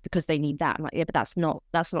 because they need that. I'm like, yeah, but that's not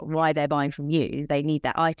why they're buying from you. They need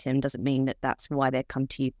that item. Doesn't mean that that's why they've come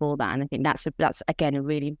to you for that. And I think that's again a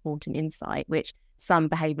really important insight, which some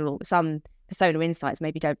persona insights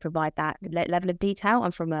maybe don't provide that level of detail.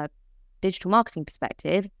 And from a digital marketing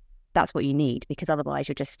perspective, that's what you need, because otherwise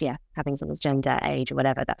you're just having someone's gender, age, or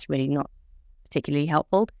whatever. That's really not particularly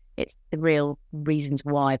helpful. It's the real reasons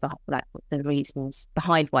why, the reasons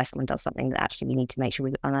behind why someone does something that actually we need to make sure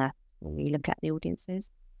we unearth when we look at the audiences.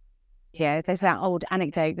 Yeah, there's that old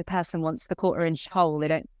anecdote: the person wants the 1/4-inch hole, they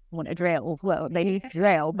don't want a drill. Well, they need a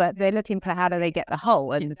drill, but they're looking for how do they get the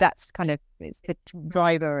hole, and that's kind of, it's the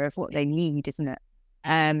driver of what they need, isn't it?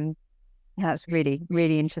 That's really,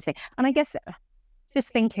 really interesting. And I guess, just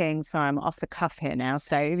thinking, sorry, I'm off the cuff here now,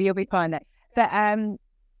 so you'll be fine. But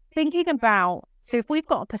thinking about, so if we've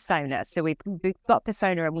got a persona, so we've got a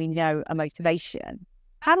persona and we know a motivation,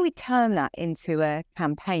 how do we turn that into a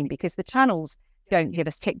campaign? Because the channels don't give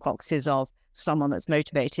us tick boxes of someone that's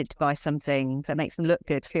motivated to buy something that makes them look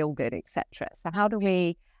good, feel good, etc. So how do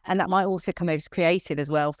we, and that might also come over to creative as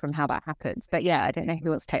well from how that happens. But yeah, I don't know who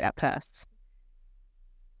wants to take that first.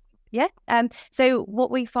 Yeah. So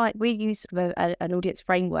what we find, we use an audience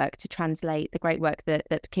framework to translate the great work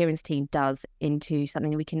that Kieran's team does into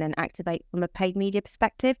something that we can then activate from a paid media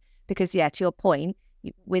perspective. Because yeah, to your point,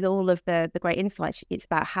 with all of the great insights, it's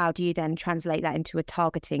about how do you then translate that into a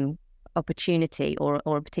targeting opportunity or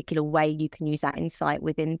a particular way you can use that insight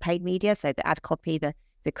within paid media. So the ad copy, the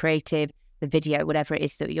creative, the video, whatever it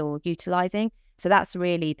is that you're utilizing. So that's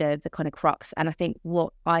really the kind of crux. And I think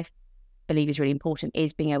what I believe is really important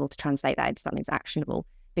is being able to translate that into something that's actionable,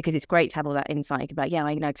 because it's great to have all that insight. You can be like, yeah,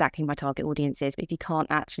 I know exactly who my target audience is, but if you can't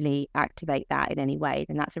actually activate that in any way,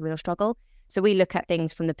 then that's a real struggle. So we look at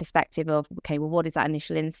things from the perspective of, okay, well, what is that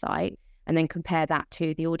initial insight? And then compare that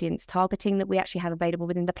to the audience targeting that we actually have available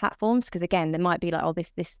within the platforms. Because again, there might be like, oh,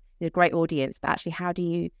 this is a great audience, but actually how do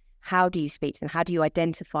you speak to them? How do you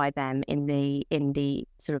identify them in the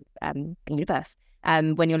sort of universe?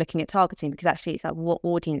 When you're looking at targeting, because actually it's like, what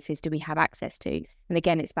audiences do we have access to? And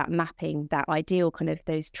again, it's about mapping that ideal kind of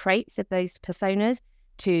those traits of those personas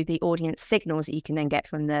to the audience signals that you can then get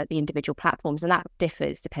from the individual platforms. And that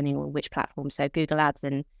differs depending on which platform. So Google Ads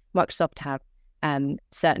and Microsoft have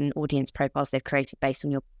certain audience profiles they've created based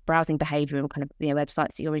on your browsing behavior and kind of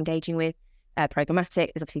websites that you're engaging with.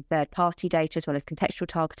 Programmatic, there's obviously third-party data as well as contextual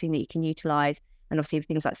targeting that you can utilize. And obviously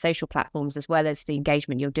things like social platforms, as well as the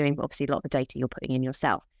engagement you're doing, but obviously a lot of the data you're putting in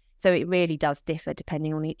yourself. So it really does differ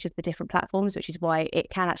depending on each of the different platforms, which is why it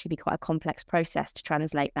can actually be quite a complex process to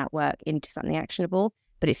translate that work into something actionable.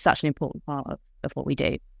 But it's such an important part of what we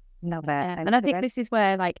do. Love it. And I think this is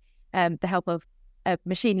where the help of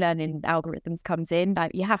machine learning algorithms comes in.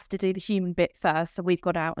 Like, you have to do the human bit first. So we've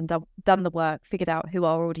gone out and done the work, figured out who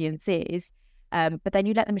our audience is. But then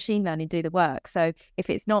you let the machine learning do the work. So if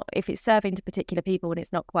it's serving to particular people and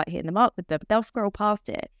it's not quite hitting the mark with them, they'll scroll past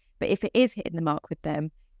it. But if it is hitting the mark with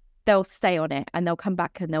them, they'll stay on it and they'll come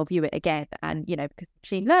back and they'll view it again. And, because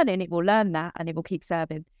machine learning, it will learn that and it will keep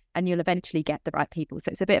serving and you'll eventually get the right people.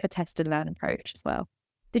 So it's a bit of a test and learn approach as well.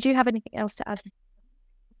 Did you have anything else to add?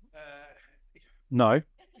 No.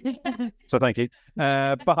 So thank you.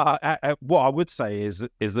 But what I would say is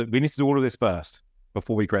that we need to do all of this first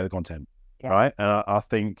before we create the content. Yeah. Right. And I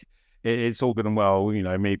think it's all good and well,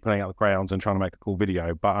 me putting out the crayons and trying to make a cool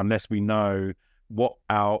video. But unless we know what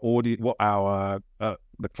our audience,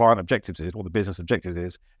 the client objectives is, what the business objectives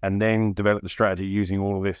is, and then develop the strategy using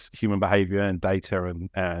all of this human behavior and data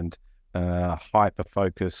and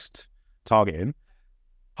hyper-focused targeting,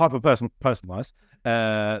 personalized,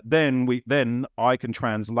 then I can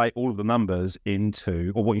translate all of the numbers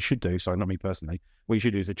into, or what you should do, sorry, not me personally, what you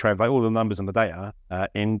should do is to translate all the numbers and the data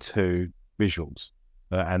into visuals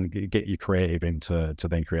and get you creative to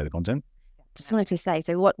then create the content. Just wanted to say,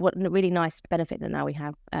 so what a really nice benefit that now we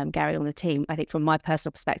have Gary on the team, I think from my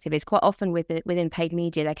personal perspective, is quite often within paid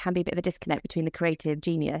media, there can be a bit of a disconnect between the creative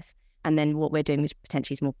genius and then what we're doing, which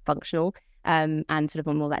potentially is more functional and sort of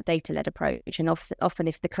a more that data-led approach. And often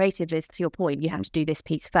if the creative is, to your point, you have to do this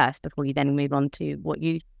piece first before you then move on to what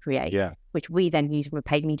you create, which we then use from a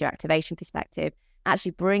paid media activation perspective.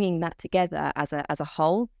 Actually bringing that together as a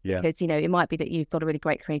whole, because it might be that you've got a really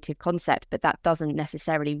great creative concept, but that doesn't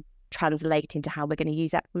necessarily translate into how we're going to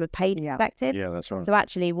use that from a paid perspective. Yeah, that's right. So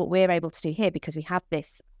actually what we're able to do here, because we have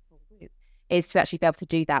this, is to actually be able to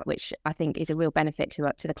do that, which I think is a real benefit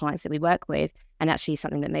to the clients that we work with, and actually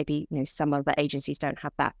something that maybe some other agencies don't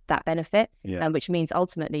have that benefit, which means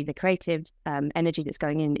ultimately the creative energy that's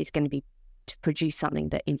going in is going to be to produce something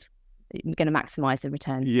that is going to maximize the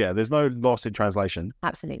return. Yeah, there's no loss in translation.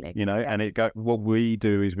 Absolutely. And what we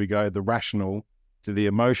do is we go the rational to the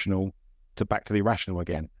emotional to back to the irrational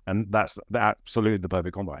again, and that's absolutely the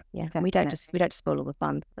perfect combo. Yeah, and we don't just spoil all the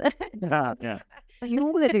fun. Yeah. You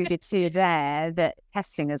all alluded to there that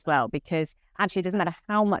testing as well, because actually it doesn't matter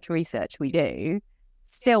how much research we do,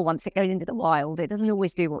 still once it goes into the wild, it doesn't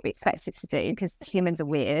always do what we expect it to do, because humans are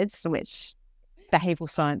weird, which behavioural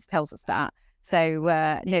science tells us that. So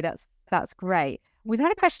that's great. We've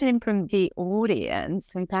had a question in from the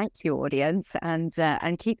audience, and thanks to your audience, and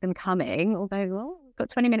keep them coming. Although we've got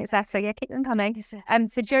 20 minutes left, so yeah, keep them coming.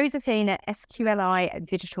 So Josephine at SQLI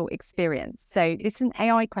Digital Experience. So this is an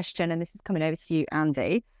AI question, and this is coming over to you,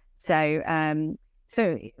 Andy. So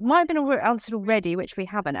it might have been answered already, which we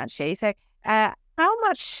haven't actually. So how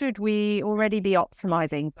much should we already be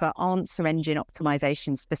optimizing for answer engine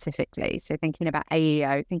optimization specifically? So thinking about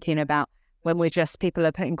AEO, thinking about when people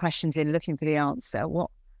are putting questions in, looking for the answer. What?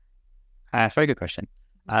 Very good question.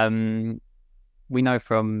 We know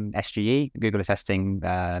from SGE, Google is testing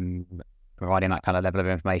providing that kind of level of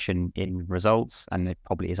information in results, and it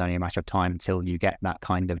probably is only a matter of time until you get that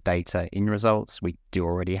kind of data in results. We do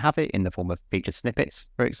already have it in the form of featured snippets,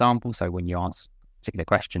 for example. So when you answer particular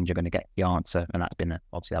questions, you're going to get the answer, and that's been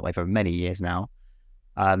obviously that way for many years now.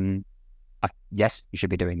 Yes, you should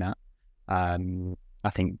be doing that. I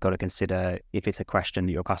think got to consider if it's a question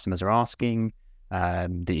that your customers are asking,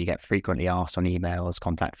 that you get frequently asked on emails,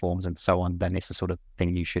 contact forms, and so on, then it's the sort of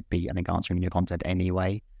thing you should be, I think, answering in your content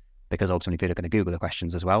anyway, because ultimately people are going to Google the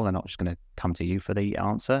questions as well. They're not just going to come to you for the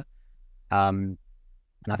answer. And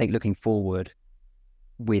I think looking forward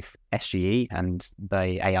with SGE and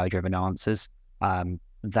the AI-driven answers,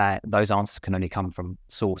 that those answers can only come from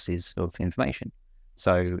sources of information.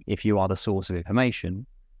 So if you are the source of information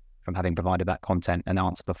from having provided that content and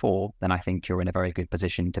answer before, then I think you're in a very good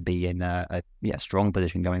position to be in a strong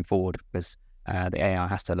position going forward, because the AI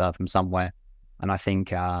has to learn from somewhere. And I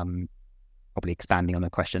think probably expanding on the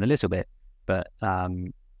question a little bit, but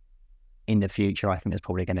in the future, I think there's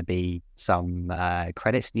probably going to be some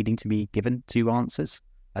credits needing to be given to answers.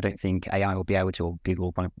 I don't think AI will be able to, or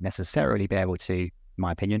Google won't necessarily be able to, in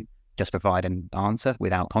my opinion, just provide an answer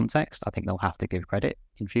without context. I think they'll have to give credit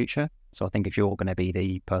in future. So I think if you're going to be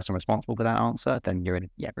the person responsible for that answer, then you're in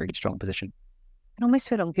a really strong position. I almost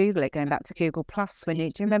feel on Google it, going back to Google Plus, do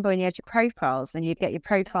you remember when you had your profiles and you'd get your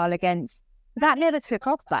profile against, that never took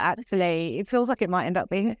off, that actually. It feels like it might end up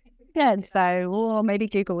being again. So, or maybe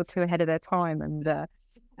Google was too ahead of their time.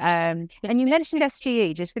 And you mentioned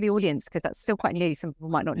SGE, just for the audience, because that's still quite new. Some people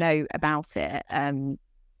might not know about it.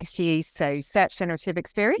 SGE, so Search Generative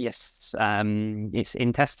Experience. Yes, it's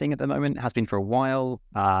in testing at the moment. It has been for a while.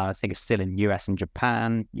 I think it's still in US and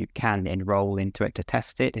Japan. You can enroll into it to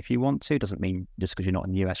test it if you want to. Doesn't mean just because you're not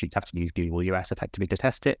in the US, you'd have to use Google US effectively to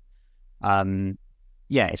test it.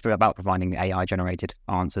 It's about providing AI-generated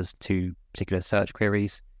answers to particular search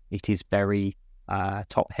queries. It is very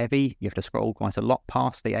top-heavy. You have to scroll quite a lot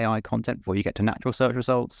past the AI content before you get to natural search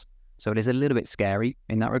results. So it is a little bit scary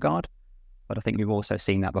in that regard. But I think we've also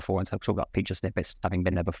seen that before, and so talk about feature snippets having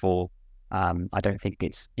been there before. I don't think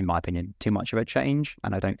it's, in my opinion, too much of a change,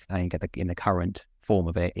 and I don't think in the current form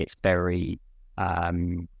of it, it's very.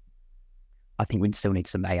 I think we still need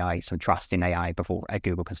some trust in AI before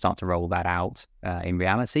Google can start to roll that out in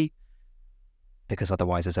reality, because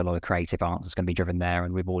otherwise there's a lot of creative answers going to be driven there,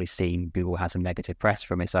 and we've already seen Google had some negative press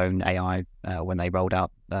from its own AI when they rolled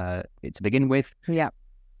out it to begin with. Yeah.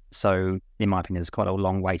 So, in my opinion, there's quite a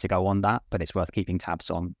long way to go on that, but it's worth keeping tabs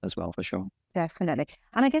on as well, for sure. Definitely.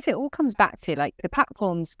 And I guess it all comes back to, like, the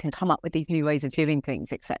platforms can come up with these new ways of doing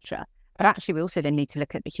things, etc. But actually, we also then need to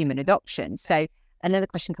look at the human adoption. So another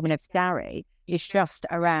question coming over to Gary is just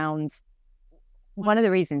around, one of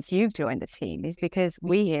the reasons you've joined the team is because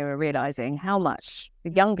we here are realising how much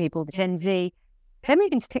the young people, the Gen Z, they're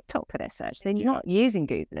moving to TikTok for their search. They're not using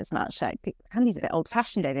Google as much. Like, Andy's a bit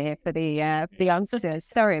old-fashioned over here for the youngsters.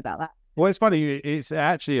 Sorry about that. Well, it's funny. It's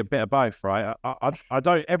actually a bit of both, right? I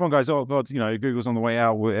don't. Everyone goes, "Oh God, Google's on the way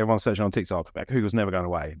out." Everyone's searching on TikTok. But Google's never going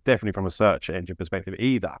away. Definitely from a search engine perspective,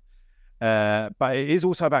 either. But it is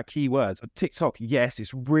also about keywords. TikTok, yes,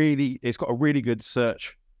 it's got a really good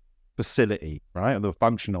search facility, right? And the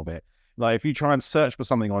function of it. Like if you try and search for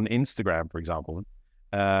something on Instagram, for example,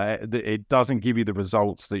 it doesn't give you the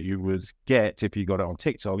results that you would get if you got it on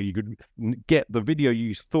TikTok. You could get the video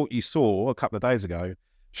you thought you saw a couple of days ago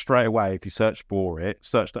straight away if you searched for it,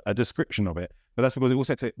 searched a description of it. But that's because it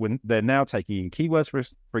also when they're now taking in keywords,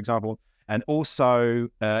 for example, and also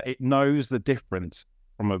it knows the difference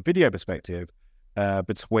from a video perspective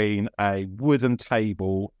between a wooden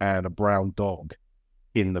table and a brown dog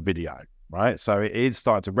in the video, right? So it is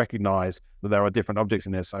starting to recognize that there are different objects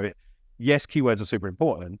in there. So yes, keywords are super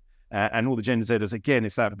important. And all the Gen Zers, again,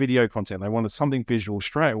 it's that video content. They wanted something visual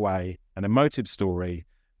straight away, an emotive story,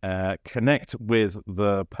 connect with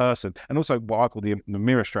the person. And also what I call the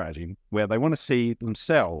mirror strategy, where they want to see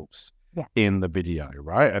themselves in the video,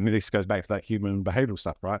 right? And this goes back to that human behavioral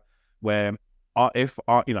stuff, right? Where if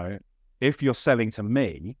you're selling to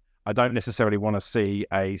me, I don't necessarily want to see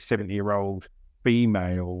a 70-year-old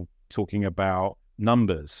female talking about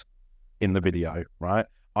numbers in the video, right?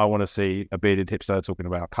 I want to see a bearded hipster talking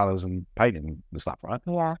about colors and painting and stuff, right?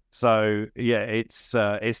 Yeah. So yeah, it's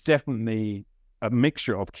definitely a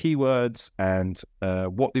mixture of keywords and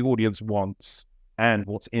what the audience wants and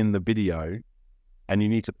what's in the video, and you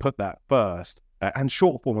need to put that first. And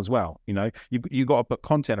short form as well. You got to put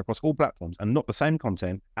content across all platforms and not the same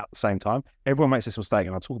content at the same time. Everyone makes this mistake,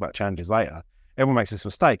 and I'll talk about challenges later. Everyone makes this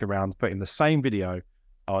mistake around putting the same video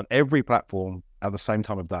on every platform at the same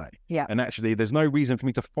time of day. Yeah. And actually, there's no reason for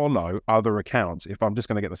me to follow other accounts if I'm just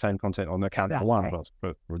going to get the same content on account number one,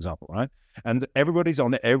 for example, right? And everybody's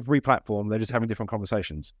on every platform. They're just having different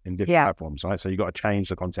conversations in different platforms, right? So you've got to change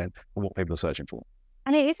the content for what people are searching for.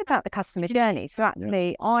 And it is about the customer journey. So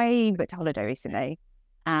actually, I booked a holiday recently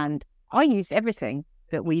and I used everything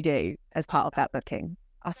that we do as part of that booking.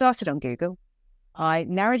 I started on Google. I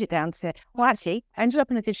narrowed it down to, I ended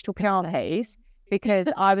up in a digital PR piece because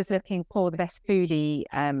I was looking for the best foodie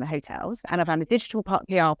hotels. And I found a digital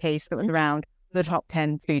PR piece that was around the top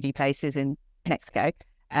 10 foodie places in Mexico,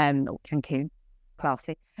 or Cancun,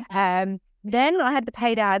 classy. Then I had the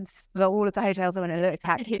paid ads for all of the hotels I went and looked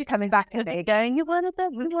at, keep coming back at me going, you want to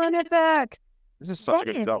book, you want to book. This is such a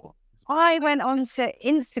good example. I went on to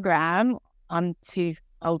Instagram. I'm too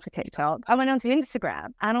old for TikTok. I went onto Instagram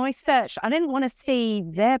and I searched. I didn't want to see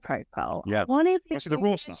their profile. Yeah. I wanted the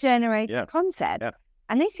raw stuff. to generate content. Yeah.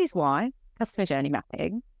 And this is why customer journey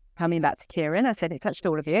mapping, coming back to Kieran, I said it touched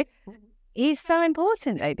all of you, is so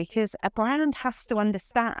important though, because a brand has to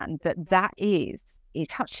understand that it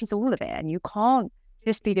touches all of it. And you can't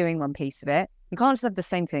just be doing one piece of it. You can't just have the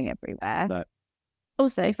same thing everywhere. No.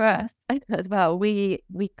 Also for us as well, we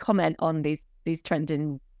comment on these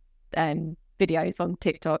trending videos on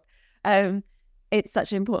TikTok. It's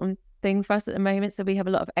such an important thing for us at the moment. So we have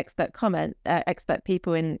a lot of expert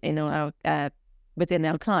people in our within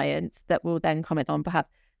our clients that will then comment on, perhaps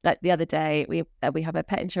like the other day we have a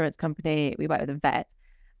pet insurance company. We work with a vet,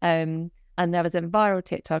 and there was a viral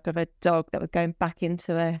TikTok of a dog that was going back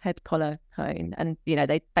into a head collar cone, and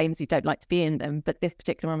they famously don't like to be in them, but this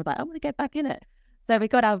particular one was like, I want to get back in it. So we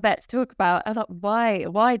got our vet to talk about, I thought,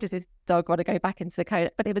 why does this dog want to go back into the cone?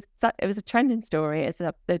 But it was a trending story.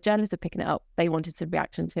 The journalists are picking it up. They wanted some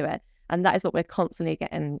reaction to it. And that is what we're constantly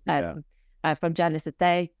getting from journalists,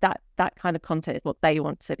 that kind of content is what they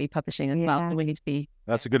want to be publishing as well. And we need to be...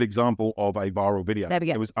 That's a good example of a viral video. There we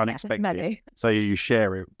go. It was unexpected. So you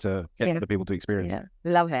share it to get the people to experience it.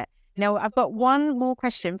 Love it. Now, I've got one more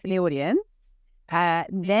question for the audience.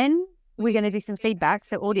 Then we're going to do some feedback.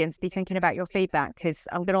 So audience, be thinking about your feedback, because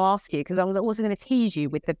I'm going to ask you, because I'm also going to tease you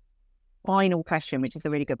with the final question, which is a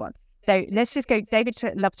really good one. So let's just go. David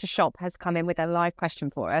Love to Shop has come in with a live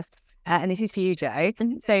question for us. And this is for you, Joe.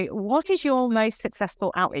 So what is your most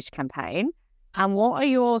successful outreach campaign? And what are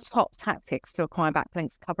your top tactics to acquire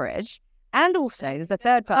backlinks coverage? And also the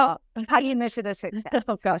third part, how do you measure the success?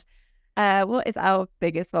 Oh gosh. What is our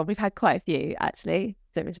biggest one? We've had quite a few, actually.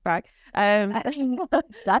 Don't mean to brag. That's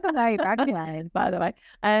okay, bragging, by the way.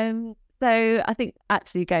 So I think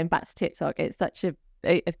actually going back to TikTok, it's such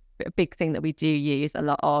a big thing that we do use a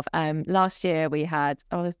lot of. Last year we had,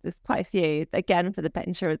 there's quite a few, again, for the pet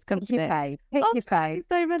insurance company. Pick your pay.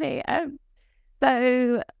 So many.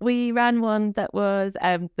 So we ran one that was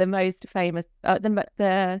the most famous,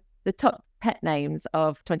 the top pet names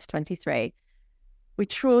of 2023. We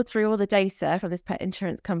trawled through all the data from this pet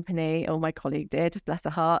insurance company, or my colleague did, bless her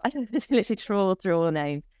heart. I literally trawled through all the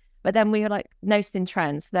names. But then we were like noticing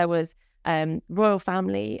trends. There was royal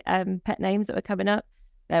family pet names that were coming up.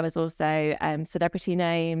 There was also celebrity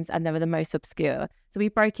names, and they were the most obscure. So we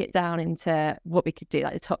broke it down into what we could do,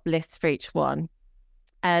 like the top lists for each one.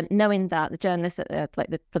 Knowing that the journalists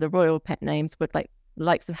for the royal pet names would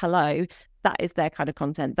likes of Hello, that is their kind of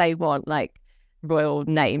content. They want like royal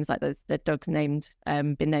names, like the dog's been named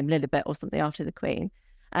Lilibet or something after the Queen.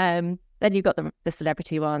 Then you've got the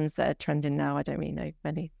celebrity ones that are trending now. I don't really know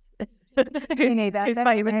many. Who's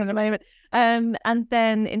famous at the moment. And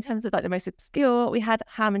then in terms of like the most obscure, we had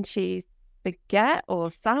ham and cheese baguette or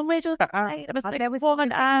sandwich or something. There was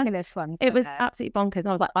ridiculous ones. It was absolutely bonkers. And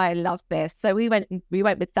I was like, I love this. So we went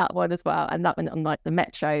with that one as well. And that went on like the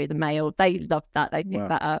Metro, the Mail. They loved that. They picked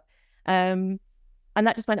that up. And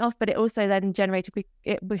that just went off, but it also then generated,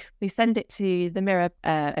 we send it to the Mirror,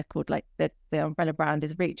 called like the umbrella brand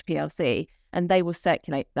is Reach PLC, and they will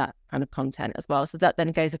circulate that kind of content as well. So that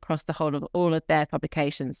then goes across the whole of all of their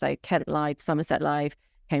publications. So Kent Live, Somerset Live,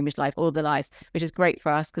 Cambridge Live, all the lives, which is great for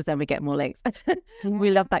us because then we get more links.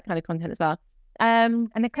 We love that kind of content as well. And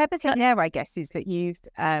the clever thing there, I guess, is that you've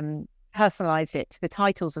personalised it to the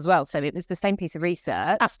titles as well. So it was the same piece of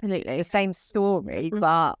research, absolutely the same story,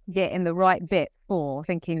 but getting the right bit for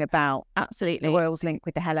thinking about absolutely the Royals link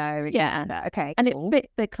with the hello. Yeah, okay, and cool. It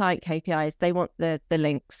fit the client KPIs. They want the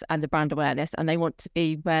links and the brand awareness, and they want to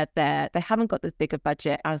be where they haven't got as big a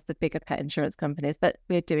budget as the bigger pet insurance companies, but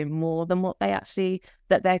we're doing more than what that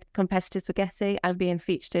their competitors were getting, and being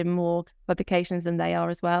featured in more publications than they are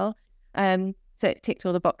as well. So it ticked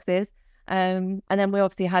all the boxes. And then we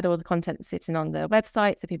obviously had all the content sitting on the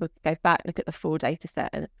website, so people could go back, look at the full data set,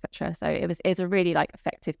 and etc. So it was a really like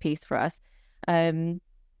effective piece for us.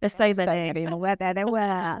 There's so many. There were,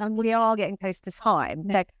 and we are getting close to time.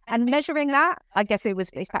 So, and measuring that, I guess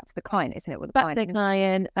it's back to the client, isn't it? With the Back to the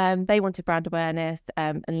client, they wanted brand awareness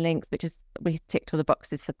and links, which is, we ticked all the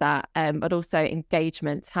boxes for that. But also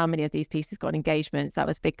engagements. How many of these pieces got engagements? That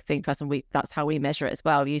was a big thing for us, and that's how we measure it as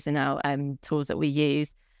well, using our tools that we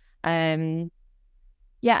use. And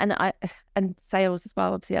sales as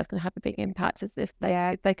well. Obviously, that's going to have a big impact, as if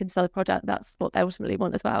they can sell a product. That's what they ultimately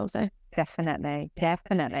want as well. So definitely,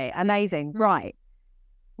 amazing. Right,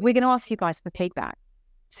 we're going to ask you guys for feedback,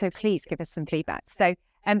 so please give us some feedback. So,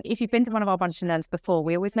 if you've been to one of our Brunch and Learns before,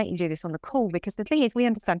 we always make you do this on the call, because the thing is, we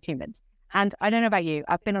understand humans. And I don't know about you,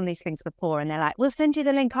 I've been on these things before, and they're like, "We'll send you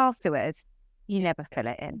the link afterwards." You never fill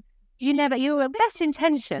it in. You were best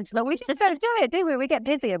intentions, but we just don't do it, do we? We get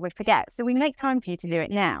busy and we forget. So we make time for you to do it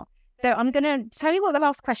now. So I'm going to tell you what the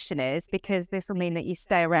last question is, because this will mean that you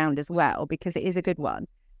stay around as well, because it is a good one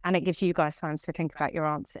and it gives you guys time to think about your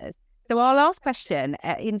answers. So our last question,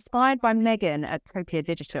 inspired by Megan at Copia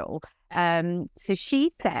Digital. So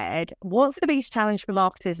she said, what's the biggest challenge for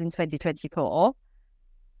marketers in 2024?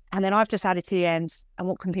 And then I've just added to the end, and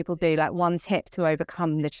what can people do? Like one tip to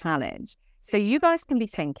overcome the challenge. So you guys can be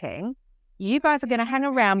thinking, you guys are going to hang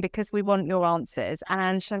around because we want your answers.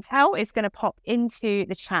 And Chantel is going to pop into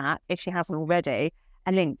the chat, if she hasn't already,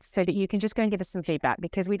 a link so that you can just go and give us some feedback,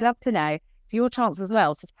 because we'd love to know, it's your chance as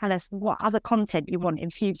well to tell us what other content you want in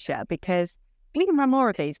future, because we can run more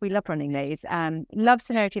of these. We love running these. Love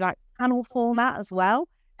to know if you like panel format as well.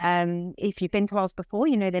 If you've been to ours before,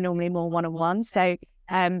 you know they're normally more one-on-one. So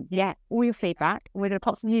all your feedback. We're going to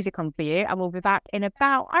pop some music on for you, and we'll be back in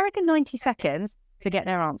about, I reckon, 90 seconds to get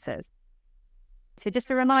their answers. So just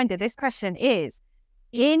a reminder, this question is,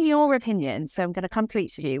 in your opinion, so I'm going to come to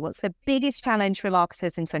each of you, what's the biggest challenge for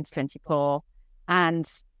marketers in 2024? And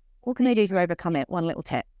what can they do to overcome it? One little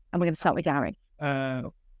tip. And we're going to start with Gary.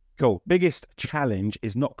 Cool. Biggest challenge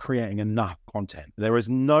is not creating enough content. There is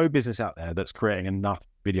no business out there that's creating enough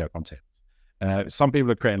video content. Some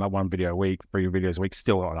people are creating like one video a week, 3 videos a week,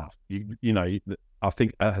 still not enough. I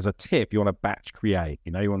think as a tip, you want to batch create.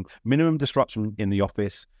 You want minimum disruption in the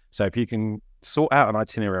office. So if you can sort out an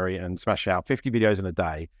itinerary and smash out 50 videos in a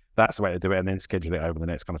day, that's the way to do it, and then schedule it over the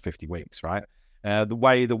next kind of 50 weeks, right? The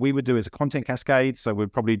way that we would do is a content cascade. So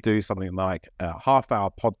we'd probably do something like a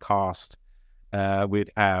half-hour podcast.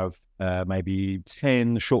 We'd have maybe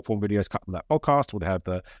 10 short-form videos cut from that podcast. We'd have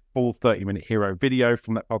the full 30-minute hero video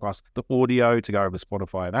from that podcast, the audio to go over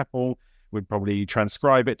Spotify and Apple. We'd probably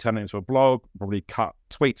transcribe it, turn it into a blog, probably cut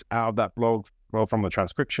tweets out of that blog, well, from the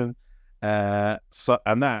transcription. And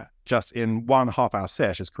that just in one half-hour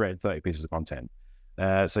session has created 30 pieces of content.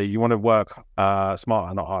 So you want to work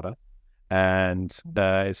smarter, not harder. And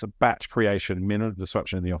it's a batch creation, minimum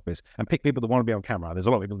disruption in the office, and pick people that want to be on camera. There's a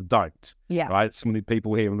lot of people that don't. Yeah. Right. Some of the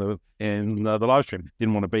people here in the live stream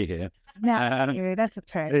didn't want to be here. No, that's a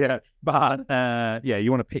trend. Yeah. But you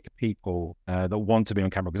want to pick people that want to be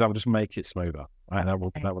on camera, because that will just make it smoother. Right. That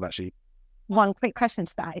will actually. One quick question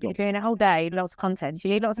to that. If you're doing a whole day, lots of content, do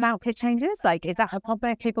you need lots of outfit changes? Like, is that a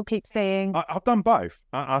problem people keep seeing? I've done both.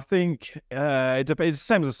 I think it's the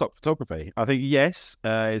same as a stock photography. I think, yes,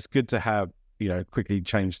 it's good to have, quickly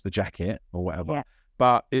change the jacket or whatever. Yeah.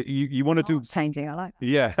 But you want to do... Changing, I like that.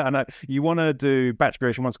 Yeah, I know. You want to do batch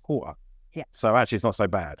creation once a quarter. Yeah. So actually, it's not so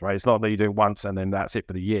bad, right? It's not that you do it once and then that's it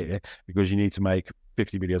for the year, because you need to make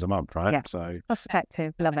 50 videos a month, right? Yeah. So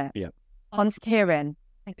perspective, love it. Yeah. On to Kieran.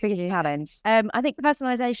 Biggest challenge. I think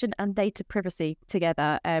personalization and data privacy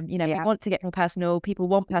together. We want to get more personal. People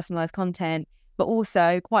want personalized content, but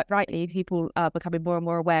also, quite rightly, people are becoming more and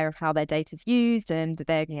more aware of how their data is used, and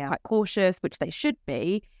they're quite cautious, which they should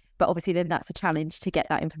be. But obviously, then that's a challenge to get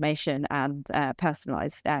that information and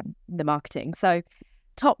personalize the marketing. So,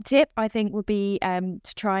 top tip, I think, would be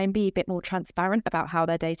to try and be a bit more transparent about how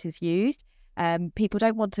their data is used. People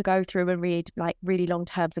don't want to go through and read like really long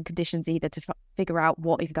terms and conditions either to figure out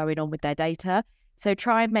what is going on with their data. So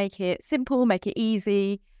try and make it simple, make it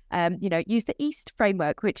easy. Use the EAST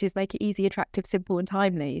framework, which is make it easy, attractive, simple, and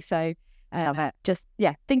timely. So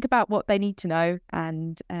think about what they need to know,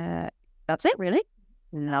 and that's it, really.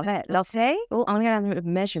 Love it. Lottie? Well, I'm going to have a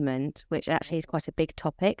measurement, which actually is quite a big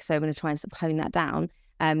topic. So I'm going to try and sort of hone that down,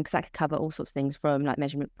 because that could cover all sorts of things from like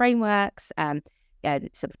measurement frameworks,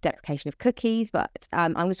 sort of deprecation of cookies, but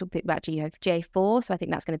I'm going to talk a bit about GA4. So I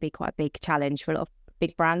think that's going to be quite a big challenge for a lot of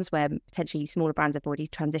big brands, where potentially smaller brands have already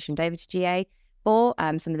transitioned over to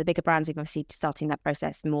GA4. Some of the bigger brands are obviously starting that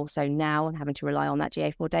process more so now and having to rely on that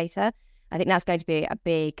GA4 data. I think that's going to be a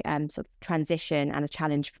big sort of transition and a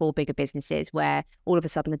challenge for bigger businesses, where all of a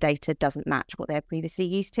sudden the data doesn't match what they're previously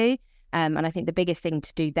used to. And I think the biggest thing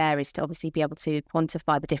to do there is to obviously be able to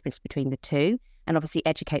quantify the difference between the two and obviously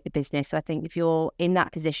educate the business. So I think if you're in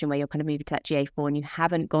that position where you're kind of moving to that GA4 and you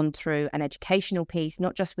haven't gone through an educational piece,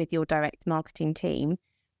 not just with your direct marketing team,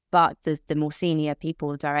 but the more senior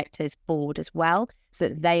people, directors, board as well, so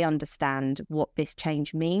that they understand what this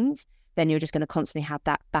change means, then you're just going to constantly have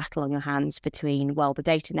that battle on your hands between, well, the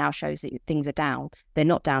data now shows that things are down. They're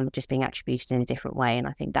not down, they're just being attributed in a different way. And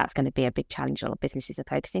I think that's going to be a big challenge a lot of businesses are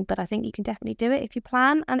focusing. But I think you can definitely do it if you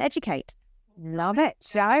plan and educate. Love it.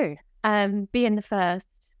 So, being the first,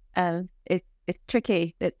 it's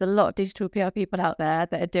tricky. There's a lot of digital PR people out there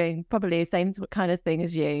that are doing probably the same kind of thing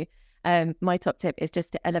as you. My top tip is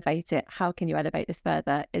just to elevate it. How can you elevate this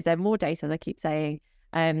further? Is there more data? I keep saying,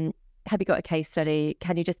 have you got a case study?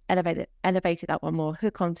 Can you just elevate it that one more,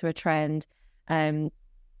 hook onto a trend,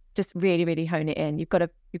 just really, really hone it in. You've got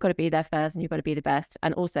to be there first, and you've got to be the best,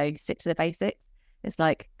 and also stick to the basics. It's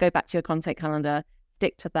like, go back to your content calendar,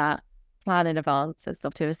 stick to that, plan in advance, as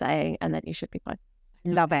Dr. was saying, and then you should be fine.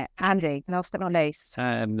 Love it. Andy, last but not least.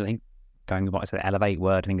 I think going back to the elevate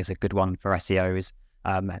word, I think it's a good one for SEO is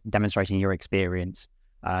demonstrating your experience.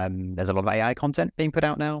 There's a lot of AI content being put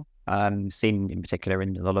out now. Seen in particular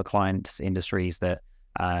in a lot of clients' industries that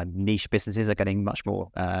niche businesses are getting much more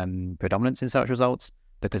predominance in search results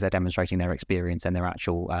because they're demonstrating their experience and their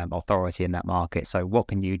actual authority in that market. So what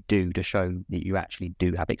can you do to show that you actually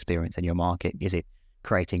do have experience in your market? Is it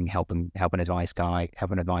creating help and advice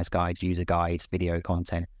guides, user guides, video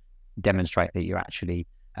content? Demonstrate that you actually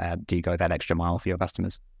do go that extra mile for your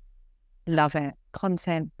customers. Love it.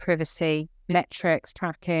 Content, privacy, metrics,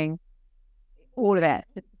 tracking, all of it.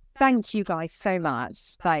 Thank you guys so much.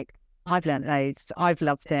 Like, I've learned loads. I've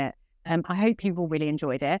loved it. I hope you've all really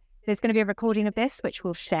enjoyed it. There's going to be a recording of this, which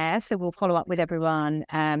we'll share. So we'll follow up with everyone.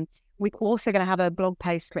 We're also going to have a blog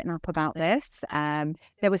post written up about this.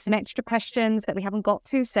 There were some extra questions that we haven't got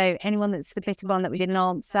to. So anyone that's submitted one that we didn't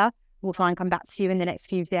answer, we'll try and come back to you in the next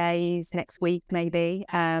few days, next week, maybe.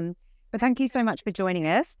 But thank you so much for joining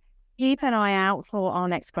us. Keep an eye out for our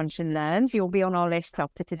next Crunch and Learns. You'll be on our list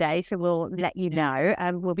after today, so we'll let you know.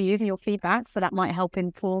 We'll be using your feedback, so that might help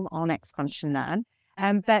inform our next Crunch and Learn.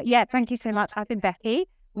 But yeah, thank you so much. I've been Becky.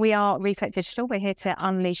 We are Reflect Digital. We're here to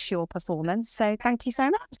unleash your performance. So thank you so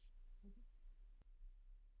much.